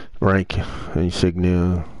rank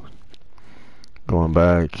insignia. Going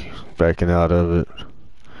backing out of it,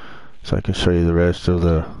 so I can show you the rest of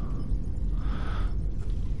the.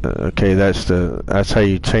 Okay, that's how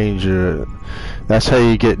you change your. That's how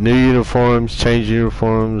you get new uniforms, change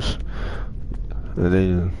uniforms, and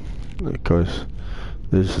then, of course,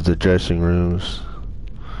 this is the dressing rooms.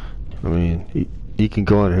 I mean, you can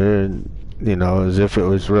go in here and, as if it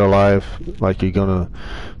was real life, like you're gonna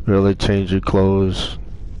really change your clothes,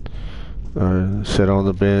 sit on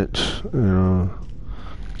the bench,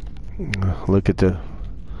 look at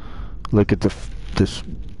this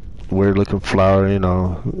weird looking flower,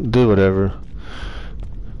 do whatever.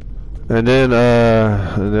 And then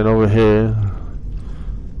over here,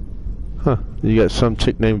 you got some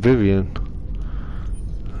chick named Vivian.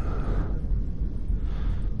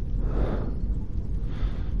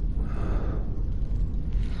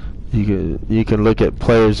 You can look at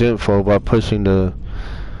players' info by pushing the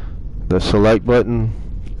select button,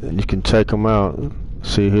 and you can check them out,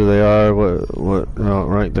 see who they are, what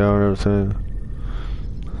rank they are, and everything.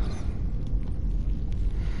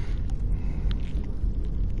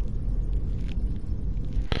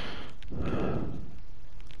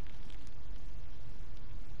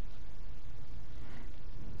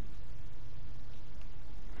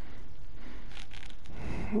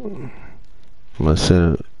 I'm gonna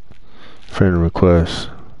send a friend request.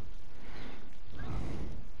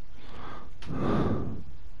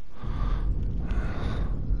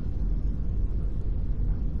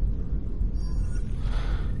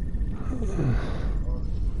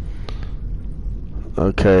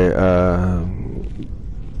 Okay,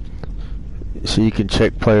 so you can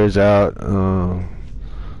check players out.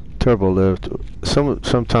 Turbo lift.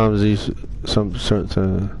 Sometimes some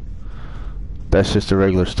certain. That's just a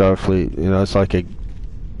regular Starfleet.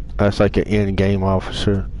 That's like an in-game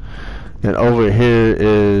officer. And over here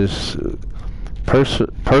is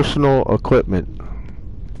personal equipment.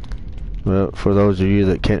 Well, for those of you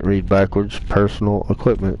that can't read backwards, personal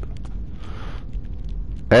equipment.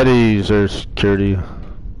 Eddie's are security.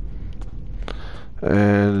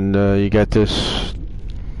 And you got this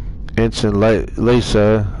Ensign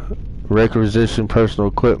Lisa, requisition personal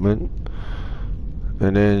equipment.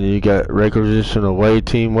 And then you got requisition away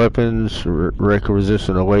team weapons,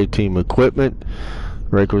 requisition away team equipment,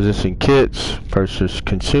 requisition kits, purchase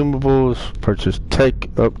consumables, purchase tech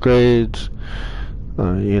upgrades.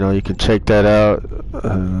 You can check that out.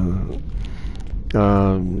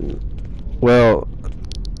 Well,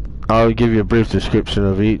 I'll give you a brief description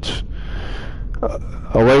of each.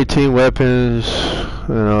 Away team weapons,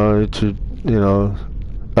 to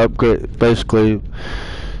upgrade, basically.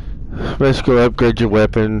 basically upgrade your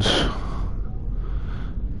weapons,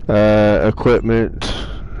 equipment,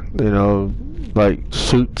 you know, like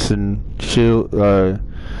suits and shield,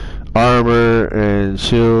 armor and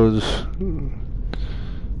shields,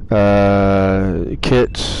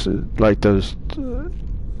 kits like those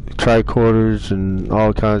tricorders and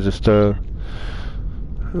all kinds of stuff,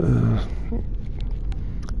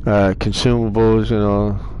 consumables, you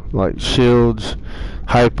know, like shields,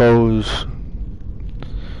 hypos,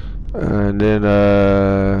 and then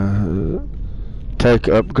tech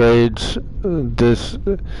upgrades.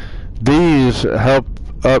 These help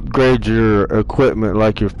upgrade your equipment,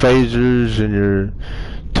 like your phasers and your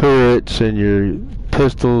turrets and your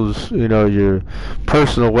pistols, you know, your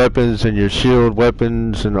personal weapons and your shield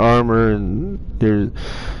weapons and armor, and your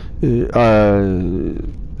it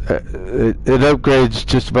upgrades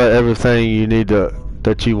just about everything you need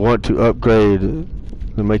that you want to upgrade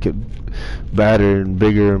to make it better and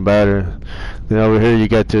bigger and better. Then over here you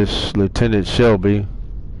got this Lieutenant Shelby.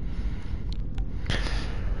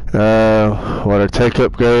 What are tech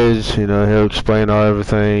upgrades? You know, he'll explain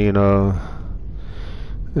everything. You know,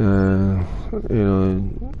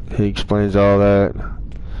 he explains all that,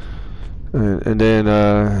 and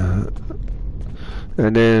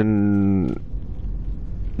then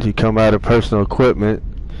you come out of personal equipment,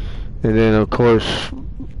 and then of course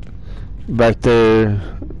back that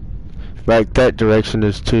direction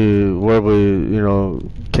is to where we, you know,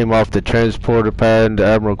 came off the transporter pad into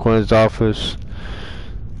Admiral Quinn's office.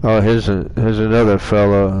 Oh, here's another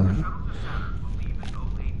fella,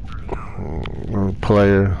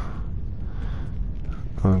 player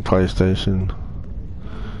on PlayStation.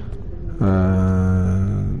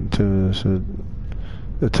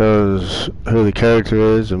 It tells who the character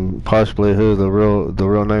is and possibly who the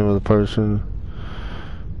real name of the person.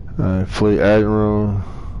 Fleet Admiral.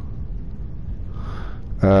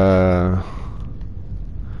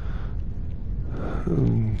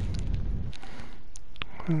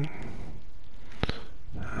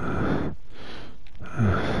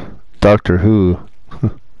 Doctor Who.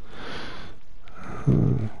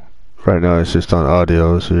 Right now it's just on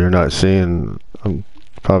audio, so you're not seeing. I'm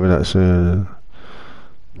probably not seeing.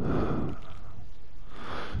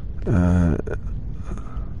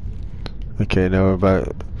 Okay, now we're back.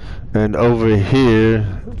 And over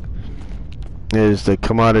here is the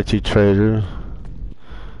commodity trader.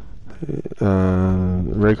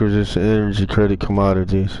 Requisition energy credit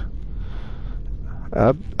commodities.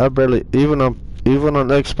 I barely, even on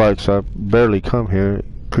Xbox, I barely come here.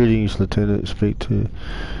 Greetings, Lieutenant. Speak to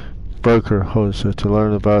broker host to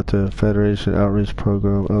learn about the Federation outreach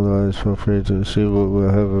program. Otherwise, feel free to see what we'll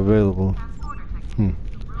have available.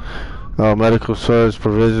 Medical service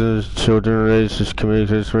provisions, children races,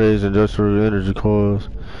 communities raised, industrial energy coils.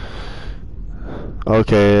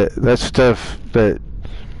 Okay, that's stuff that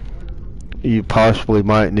you possibly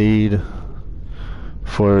might need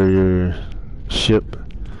for your ship.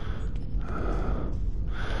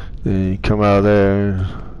 Then you come out of there.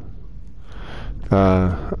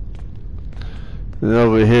 And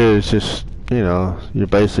over here is just, you know, your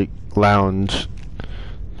basic lounge.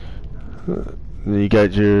 You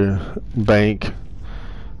got your bank.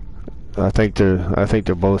 I think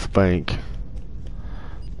they're both bank.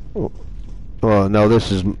 Well, no,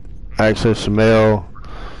 this is access to mail.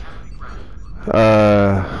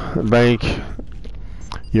 Bank.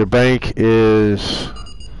 Your bank is,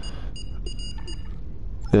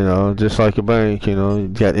 you know, just like a bank. You know, you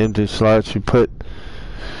got empty slots. You put.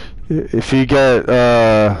 If you got,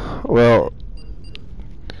 well,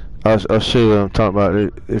 I'll show you what I'm talking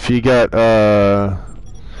about. If you got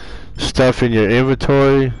stuff in your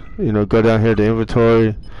inventory, you know, go down here to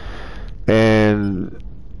inventory, and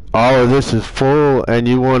all of this is full, and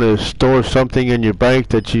you want to store something in your bank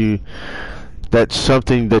that's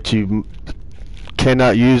something that you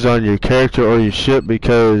cannot use on your character or your ship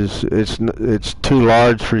because it's too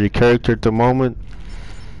large for your character at the moment,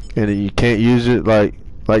 and you can't use it.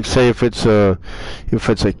 Like say if it's a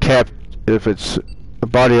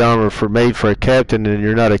body armor made for a captain and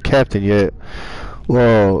you're not a captain yet,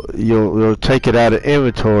 well, you'll take it out of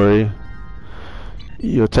inventory.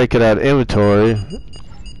 You'll take it out of inventory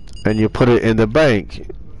and you put it in the bank,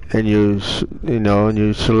 and you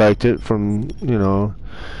select it from, you know,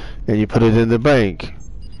 and you put it in the bank.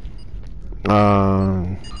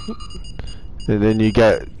 And then you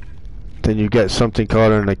got something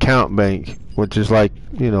called an account bank, which is like,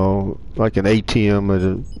 you know, like an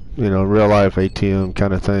ATM, you know, real life ATM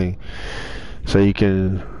kind of thing. So you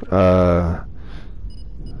can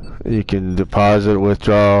deposit,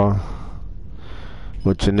 withdraw,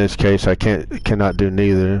 which in this case I cannot do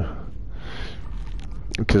neither.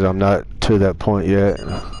 because I'm not to that point yet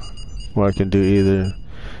where I can do either.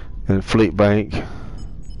 And Fleet Bank,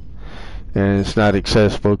 and it's not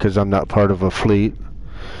accessible because I'm not part of a fleet.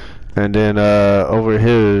 And then over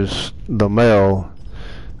here is the mail.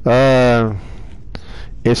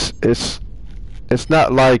 It's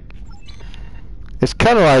not like, it's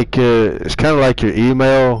kind of like your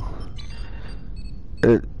email.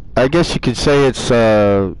 I guess you could say it's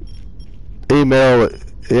email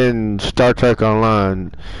in Star Trek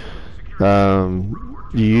Online. You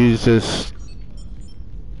use this.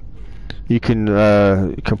 You can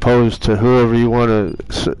compose to whoever you want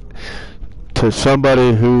to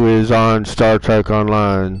somebody who is on Star Trek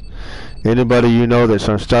Online. Anybody you know that's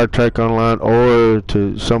on Star Trek Online, or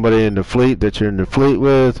to somebody in the fleet that you're in the fleet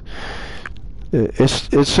with. It's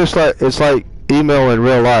just like, it's like email in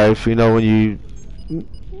real life. You know, when you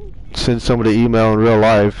send somebody email in real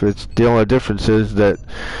life, it's the only difference is that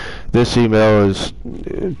this email is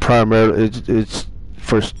primarily it's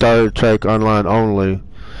for Star Trek Online only.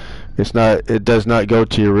 It's not. It does not go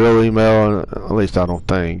to your real email. At least I don't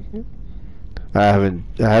think. I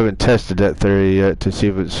haven't tested that theory yet to see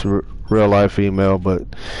if it's real life email. But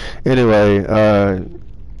anyway,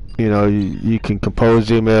 you know, you can compose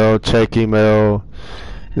email, check email,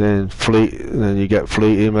 then fleet. Then you got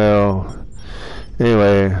fleet email.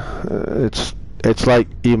 Anyway, it's like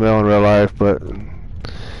email in real life, but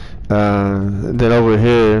then over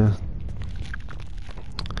here,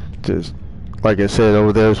 just like I said,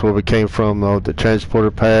 over there is where we came from, the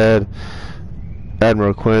transporter pad,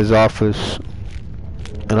 Admiral Quinn's office,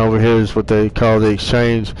 and over here is what they call the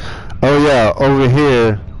exchange. Oh yeah, over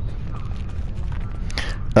here,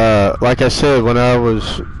 like I said, when I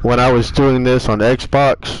was doing this on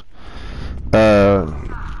Xbox,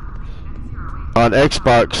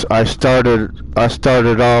 I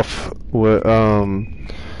started off with on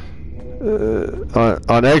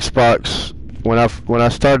Xbox. When I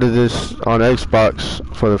started this on Xbox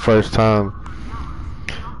for the first time,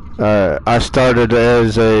 I started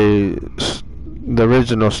as the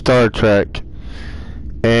original Star Trek,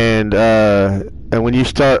 and when you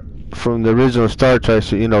start from the original Star Trek,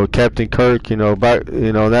 so, you know, Captain Kirk, you know, back,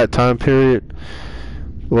 you know, that time period,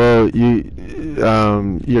 well,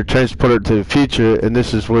 you're transported to the future, and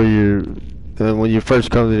this is where and when you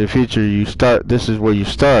first come to the future, this is where you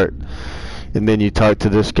start. And then you talk to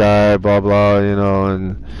this guy, blah blah, you know,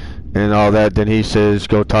 and all that. Then he says,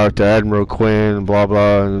 "Go talk to Admiral Quinn," blah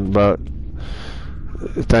blah, and about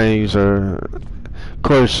things. Or, of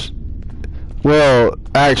course, well,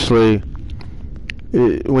 actually,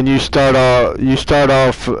 when you start off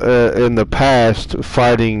in the past,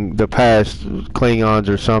 fighting the past Klingons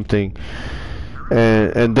or something,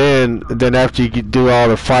 and then after you do all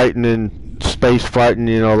the fighting and space fighting,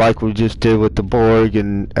 you know, like we just did with the Borg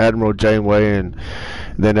and Admiral Janeway, and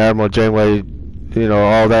then Admiral Janeway, you know,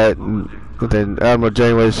 all that, and then Admiral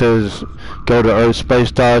Janeway says go to Earth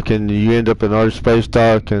space dock, and you end up in Earth space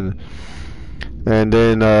dock, and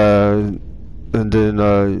then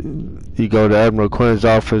you go to Admiral Quinn's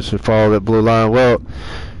office and follow that blue line. Well,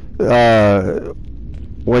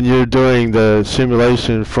 when you're doing the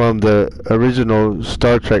simulation from the original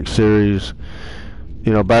Star Trek series,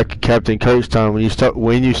 you know, back at Captain Kirk's time, when you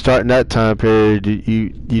start in that time period, you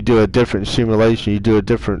do a different simulation. You do a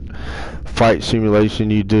different fight simulation.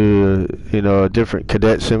 You do you know, a different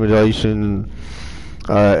cadet simulation, and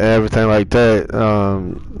everything like that.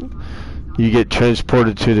 You get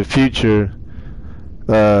transported to the future.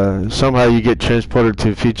 Somehow you get transported to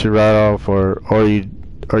the future right off, or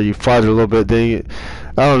you fight a little bit. Then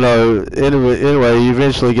I don't know. Anyway, you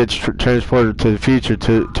eventually get transported to the future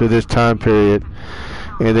to this time period.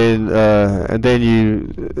 And then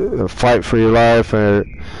you fight for your life. The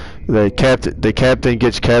captain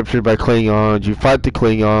gets captured by Klingons. You fight the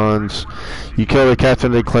Klingons. You kill the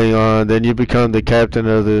captain of the Klingon. Then you become the captain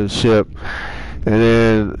of the ship.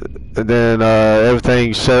 And then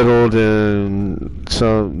everything's settled, and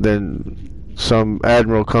some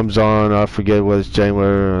admiral comes on. I forget what it's, Janeway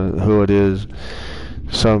or who it is.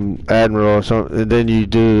 Some admiral or something. And then you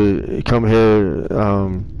come here.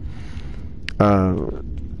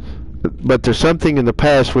 But there's something in the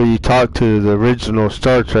past where you talk to the original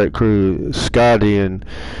Star Trek crew, Scotty and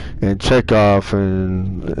Chekhov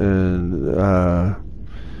and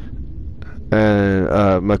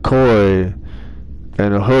McCoy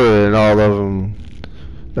and Uhura and all of them.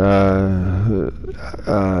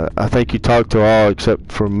 I think you talk to all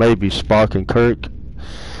except for maybe Spock and Kirk.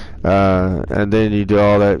 And then you do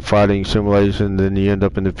all that fighting simulation, then you end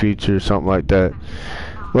up in the future, something like that.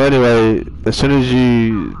 Well, anyway, as soon as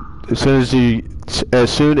you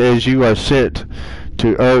are sent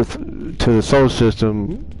to Earth to the solar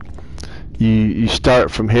system, you start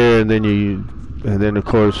from here, and then of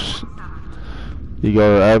course you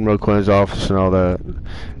go to Admiral Quinn's office and all that,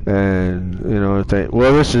 and you know,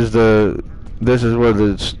 well, this is where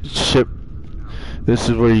the ship. This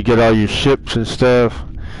is where you get all your ships and stuff.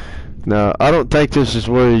 Now, I don't think this is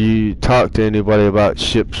where you talk to anybody about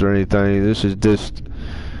ships or anything. This is just,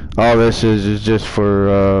 all this is just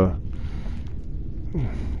for,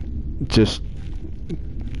 just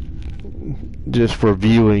for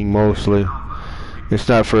viewing mostly. It's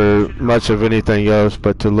not for much of anything else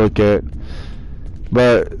but to look at.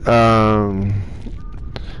 But,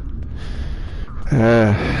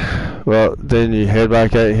 well, then you head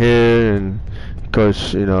back out here, and of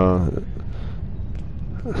course, you know,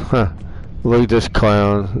 look at this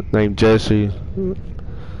clown named Jesse.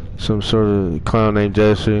 Some sort of clown named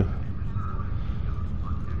Jesse.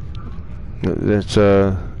 That's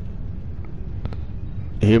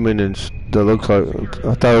human and that looks like,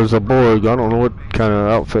 I thought it was a Borg. I don't know what kind of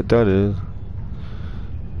outfit that is.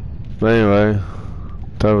 But anyway, I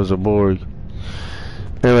thought it was a Borg.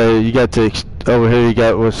 Anyway, you got over here you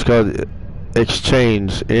got what's called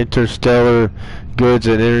exchange, interstellar goods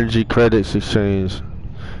and energy credits exchange.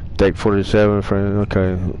 Deck 47, friend.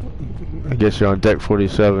 Okay, I guess you're on deck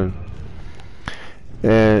 47.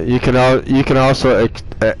 And you can also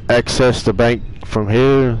access the bank from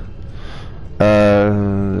here.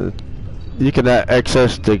 You can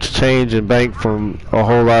access the exchange and bank from a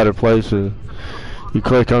whole lot of places. You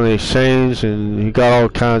click on the exchange, and you got all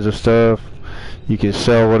kinds of stuff. You can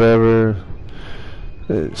sell whatever.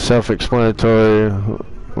 It's self-explanatory.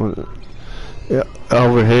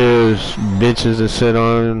 Over here is benches to sit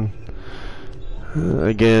on.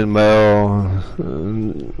 Again, mail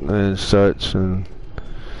and such, and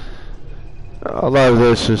a lot of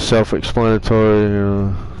this is self-explanatory, you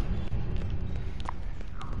know.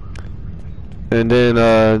 And then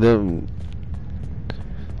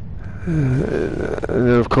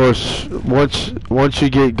of course, once you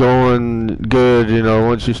get going good, you know,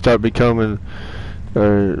 once you start becoming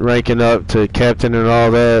ranking up to captain and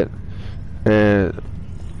all that, and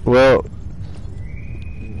well,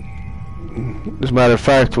 as a matter of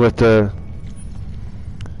fact, with your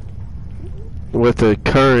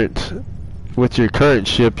current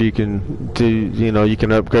ship, you can do, you know, you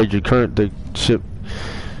can upgrade your current ship,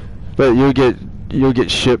 but you'll get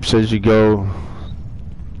ships as you go.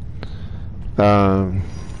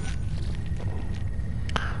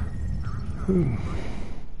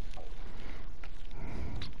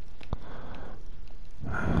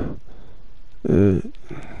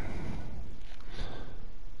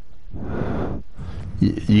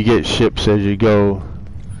 You get ships as you go.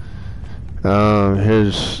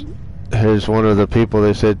 Here's one of the people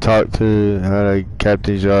they said talk to how to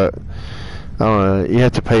captain yacht. I don't know. You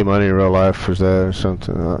have to pay money in real life for that or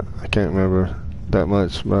something. I can't remember that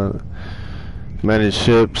much, but manage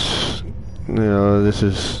ships. You know, this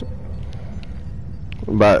is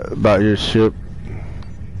about your ship.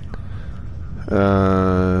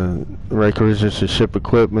 Requisitions of ship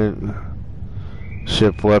equipment,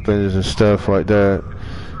 ship weapons and stuff like that.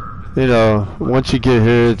 You know, once you get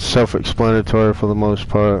here, it's self-explanatory for the most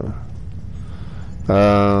part.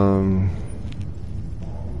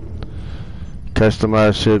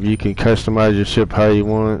 Customize ship. You can customize your ship how you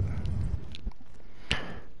want.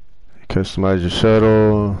 Customize your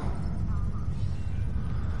shuttle.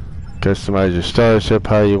 Customize your starship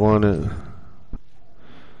how you want it.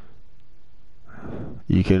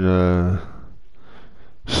 You can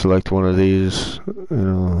select one of these, you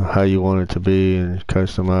know, how you want it to be, and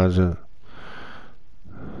customize it.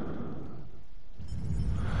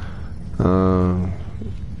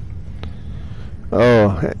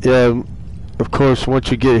 Oh yeah, of course,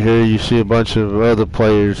 once you get here, you see a bunch of other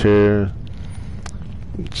players here.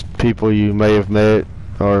 It's people you may have met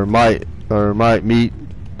or might meet.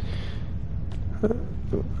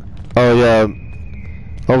 Oh yeah,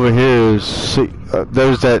 over here is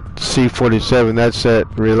there's that C-47. That's that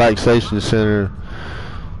relaxation center.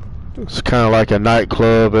 It's kind of like a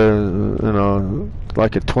nightclub, you know,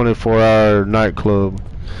 like a 24-hour nightclub.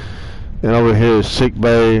 And over here is sick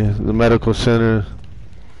bay, the medical center.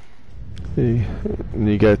 And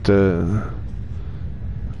you got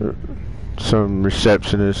some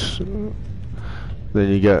receptionists. Then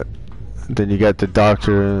you got the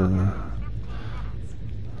doctor.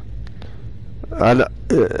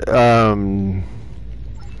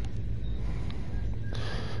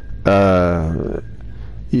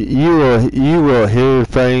 You will hear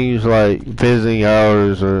things like visiting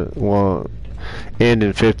hours or end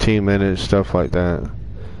in 15 minutes, stuff like that.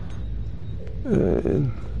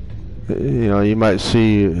 You know, you might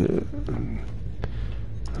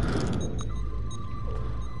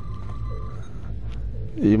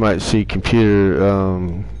see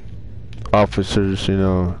computer officers, you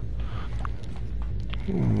know,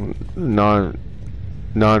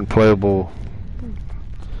 non-playable.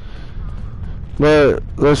 But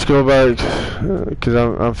let's go back, because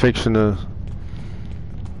I'm fixing to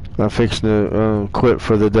quit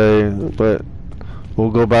for the day. But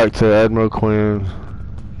we'll go back to Admiral Quinn.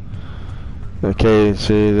 Okay,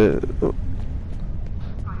 see that.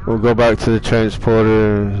 We'll go back to the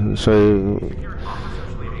transporter and say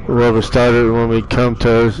where we started when we come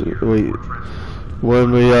to us.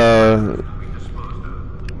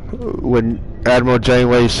 When Admiral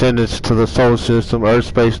Janeway sent us to the Solar System, Earth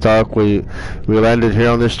Space Dock, we landed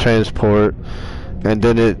here on this transport, and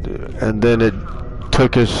then it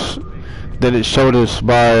took us. Then it showed us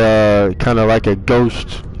by kind of like a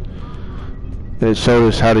ghost. It showed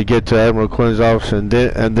us how to get to Admiral Quinn's office, and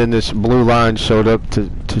then this blue line showed up to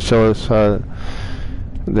show us how.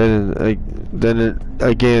 Then it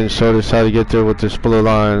again showed us how to get there with this blue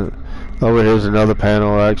line. Over here's another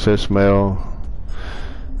panel, access mail,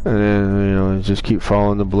 and then you know just keep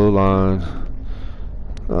following the blue line.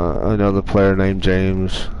 Another player named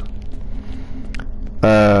James.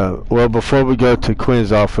 Well, before we go to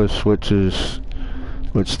Quinn's office, which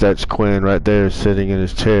that's Quinn right there sitting in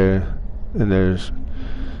his chair, and there's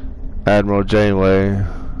Admiral Janeway.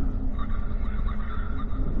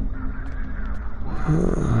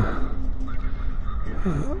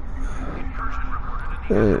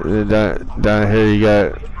 Down here you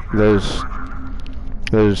got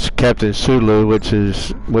there's Captain Sulu, which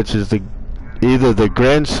is either the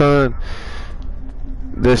grandson.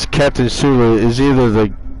 This Captain Sulu is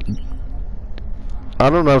either I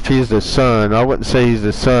don't know if he's the son. I wouldn't say he's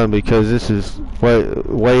the son because this is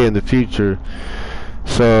way in the future.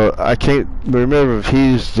 So I can't remember if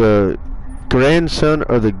he's the grandson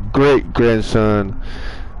or the great-grandson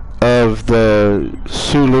of the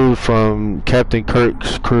Sulu from Captain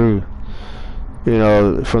Kirk's crew. You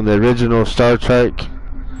know, from the original Star Trek.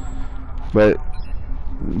 But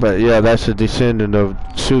yeah, that's a descendant of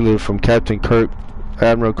Sulu from Captain Kirk.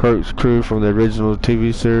 Admiral Kirk's crew from the original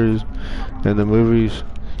TV series and the movies.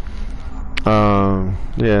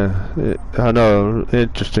 Yeah, I know,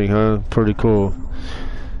 interesting, huh? Pretty cool.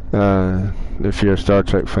 If you're a Star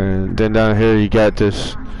Trek fan. Then down here you got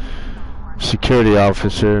this security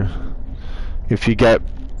officer. If you got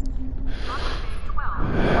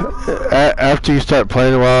after you start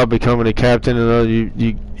playing a while, becoming a captain,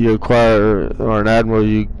 you acquire, or an admiral,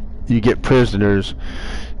 you get prisoners.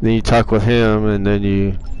 Then you talk with him, and then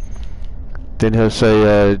he'll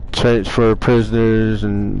say transfer prisoners,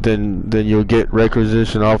 and then you'll get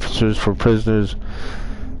requisition officers for prisoners.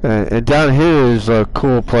 And down here is a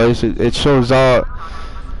cool place. It shows all.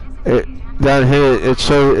 Down here it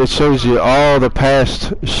shows you all the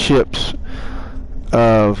past ships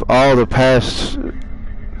of all the past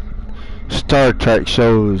Star Trek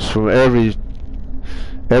shows from every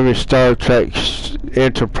Star Trek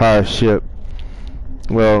Enterprise ship.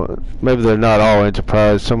 Well, maybe they're not all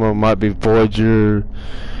Enterprise. Some of them might be Voyager.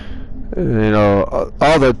 You know,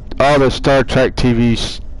 all the Star Trek TV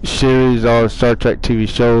series, all the Star Trek TV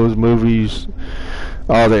shows, movies,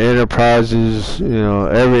 all the Enterprises. You know,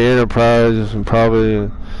 every Enterprise, and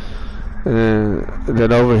probably. And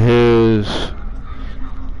then over here is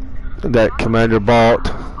that Commander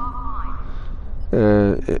Balt.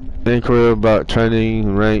 Inquiry about training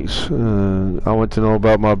and ranks. I want to know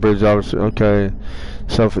about my bridge officer. Okay,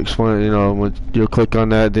 self-explanatory. You know, when you'll click on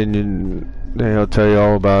that, then he'll tell you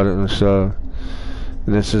all about it and stuff.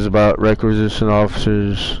 And this is about requisition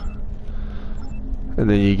officers, and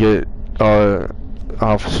then you get all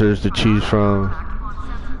officers to choose from.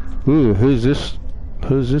 Ooh, who's this?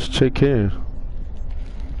 Who's this chick here?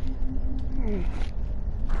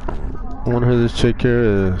 I wonder who this chick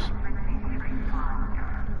here is.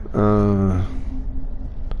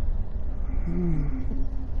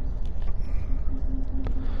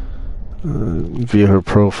 View her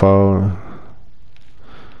profile.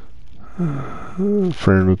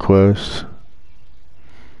 Friend request.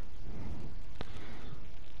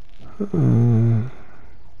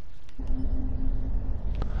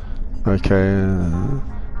 Okay.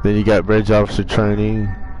 Then you got bridge officer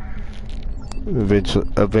training.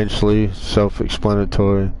 Eventually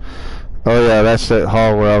self-explanatory. Oh yeah, that's that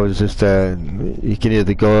hall where I was just at. You can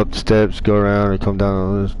either go up the steps, go around, or come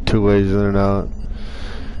down. There's two ways in and out.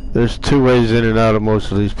 There's two ways in and out of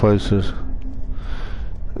most of these places.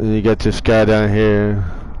 And you got this guy down here,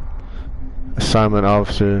 assignment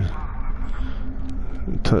officer.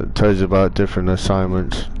 Tells you about different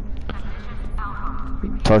assignments.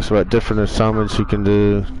 Talks about different assignments you can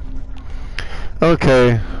do.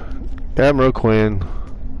 Okay, Admiral Quinn.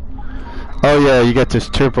 Oh yeah, you got this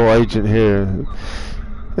triple agent here.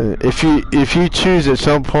 If you choose at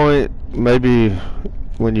some point, maybe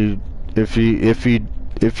when if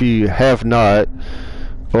you have not,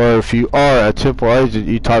 or if you are a triple agent,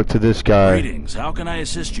 you talk to this guy. Greetings. How can I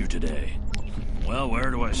assist you today? Well, where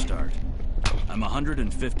do I start? I'm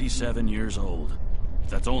 157 years old.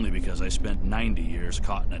 That's only because I spent 90 years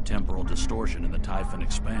caught in a temporal distortion in the Typhon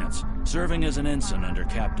Expanse, serving as an ensign under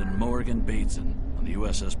Captain Morgan Bateson on the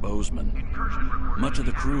USS Bozeman. Much of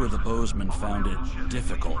the crew of the Bozeman found it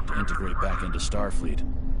difficult to integrate back into Starfleet.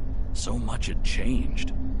 So much had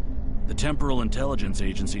changed. The Temporal Intelligence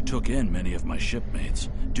Agency took in many of my shipmates,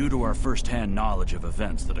 due to our first-hand knowledge of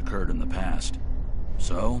events that occurred in the past.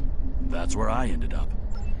 So, that's where I ended up.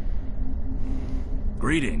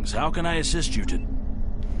 Greetings, how can I assist you today?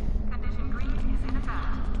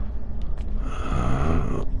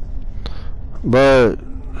 But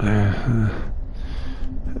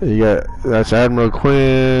you got, that's Admiral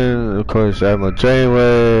Quinn, of course Admiral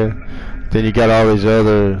Janeway, then you got all these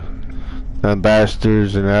other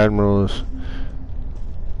ambassadors and admirals.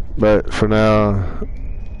 But for now,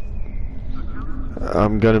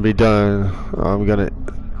 I'm gonna be done. I'm gonna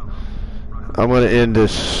end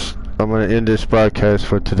this broadcast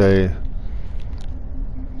for today.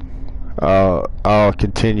 I'll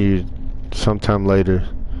continue sometime later.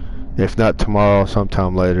 If not tomorrow,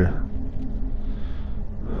 sometime later.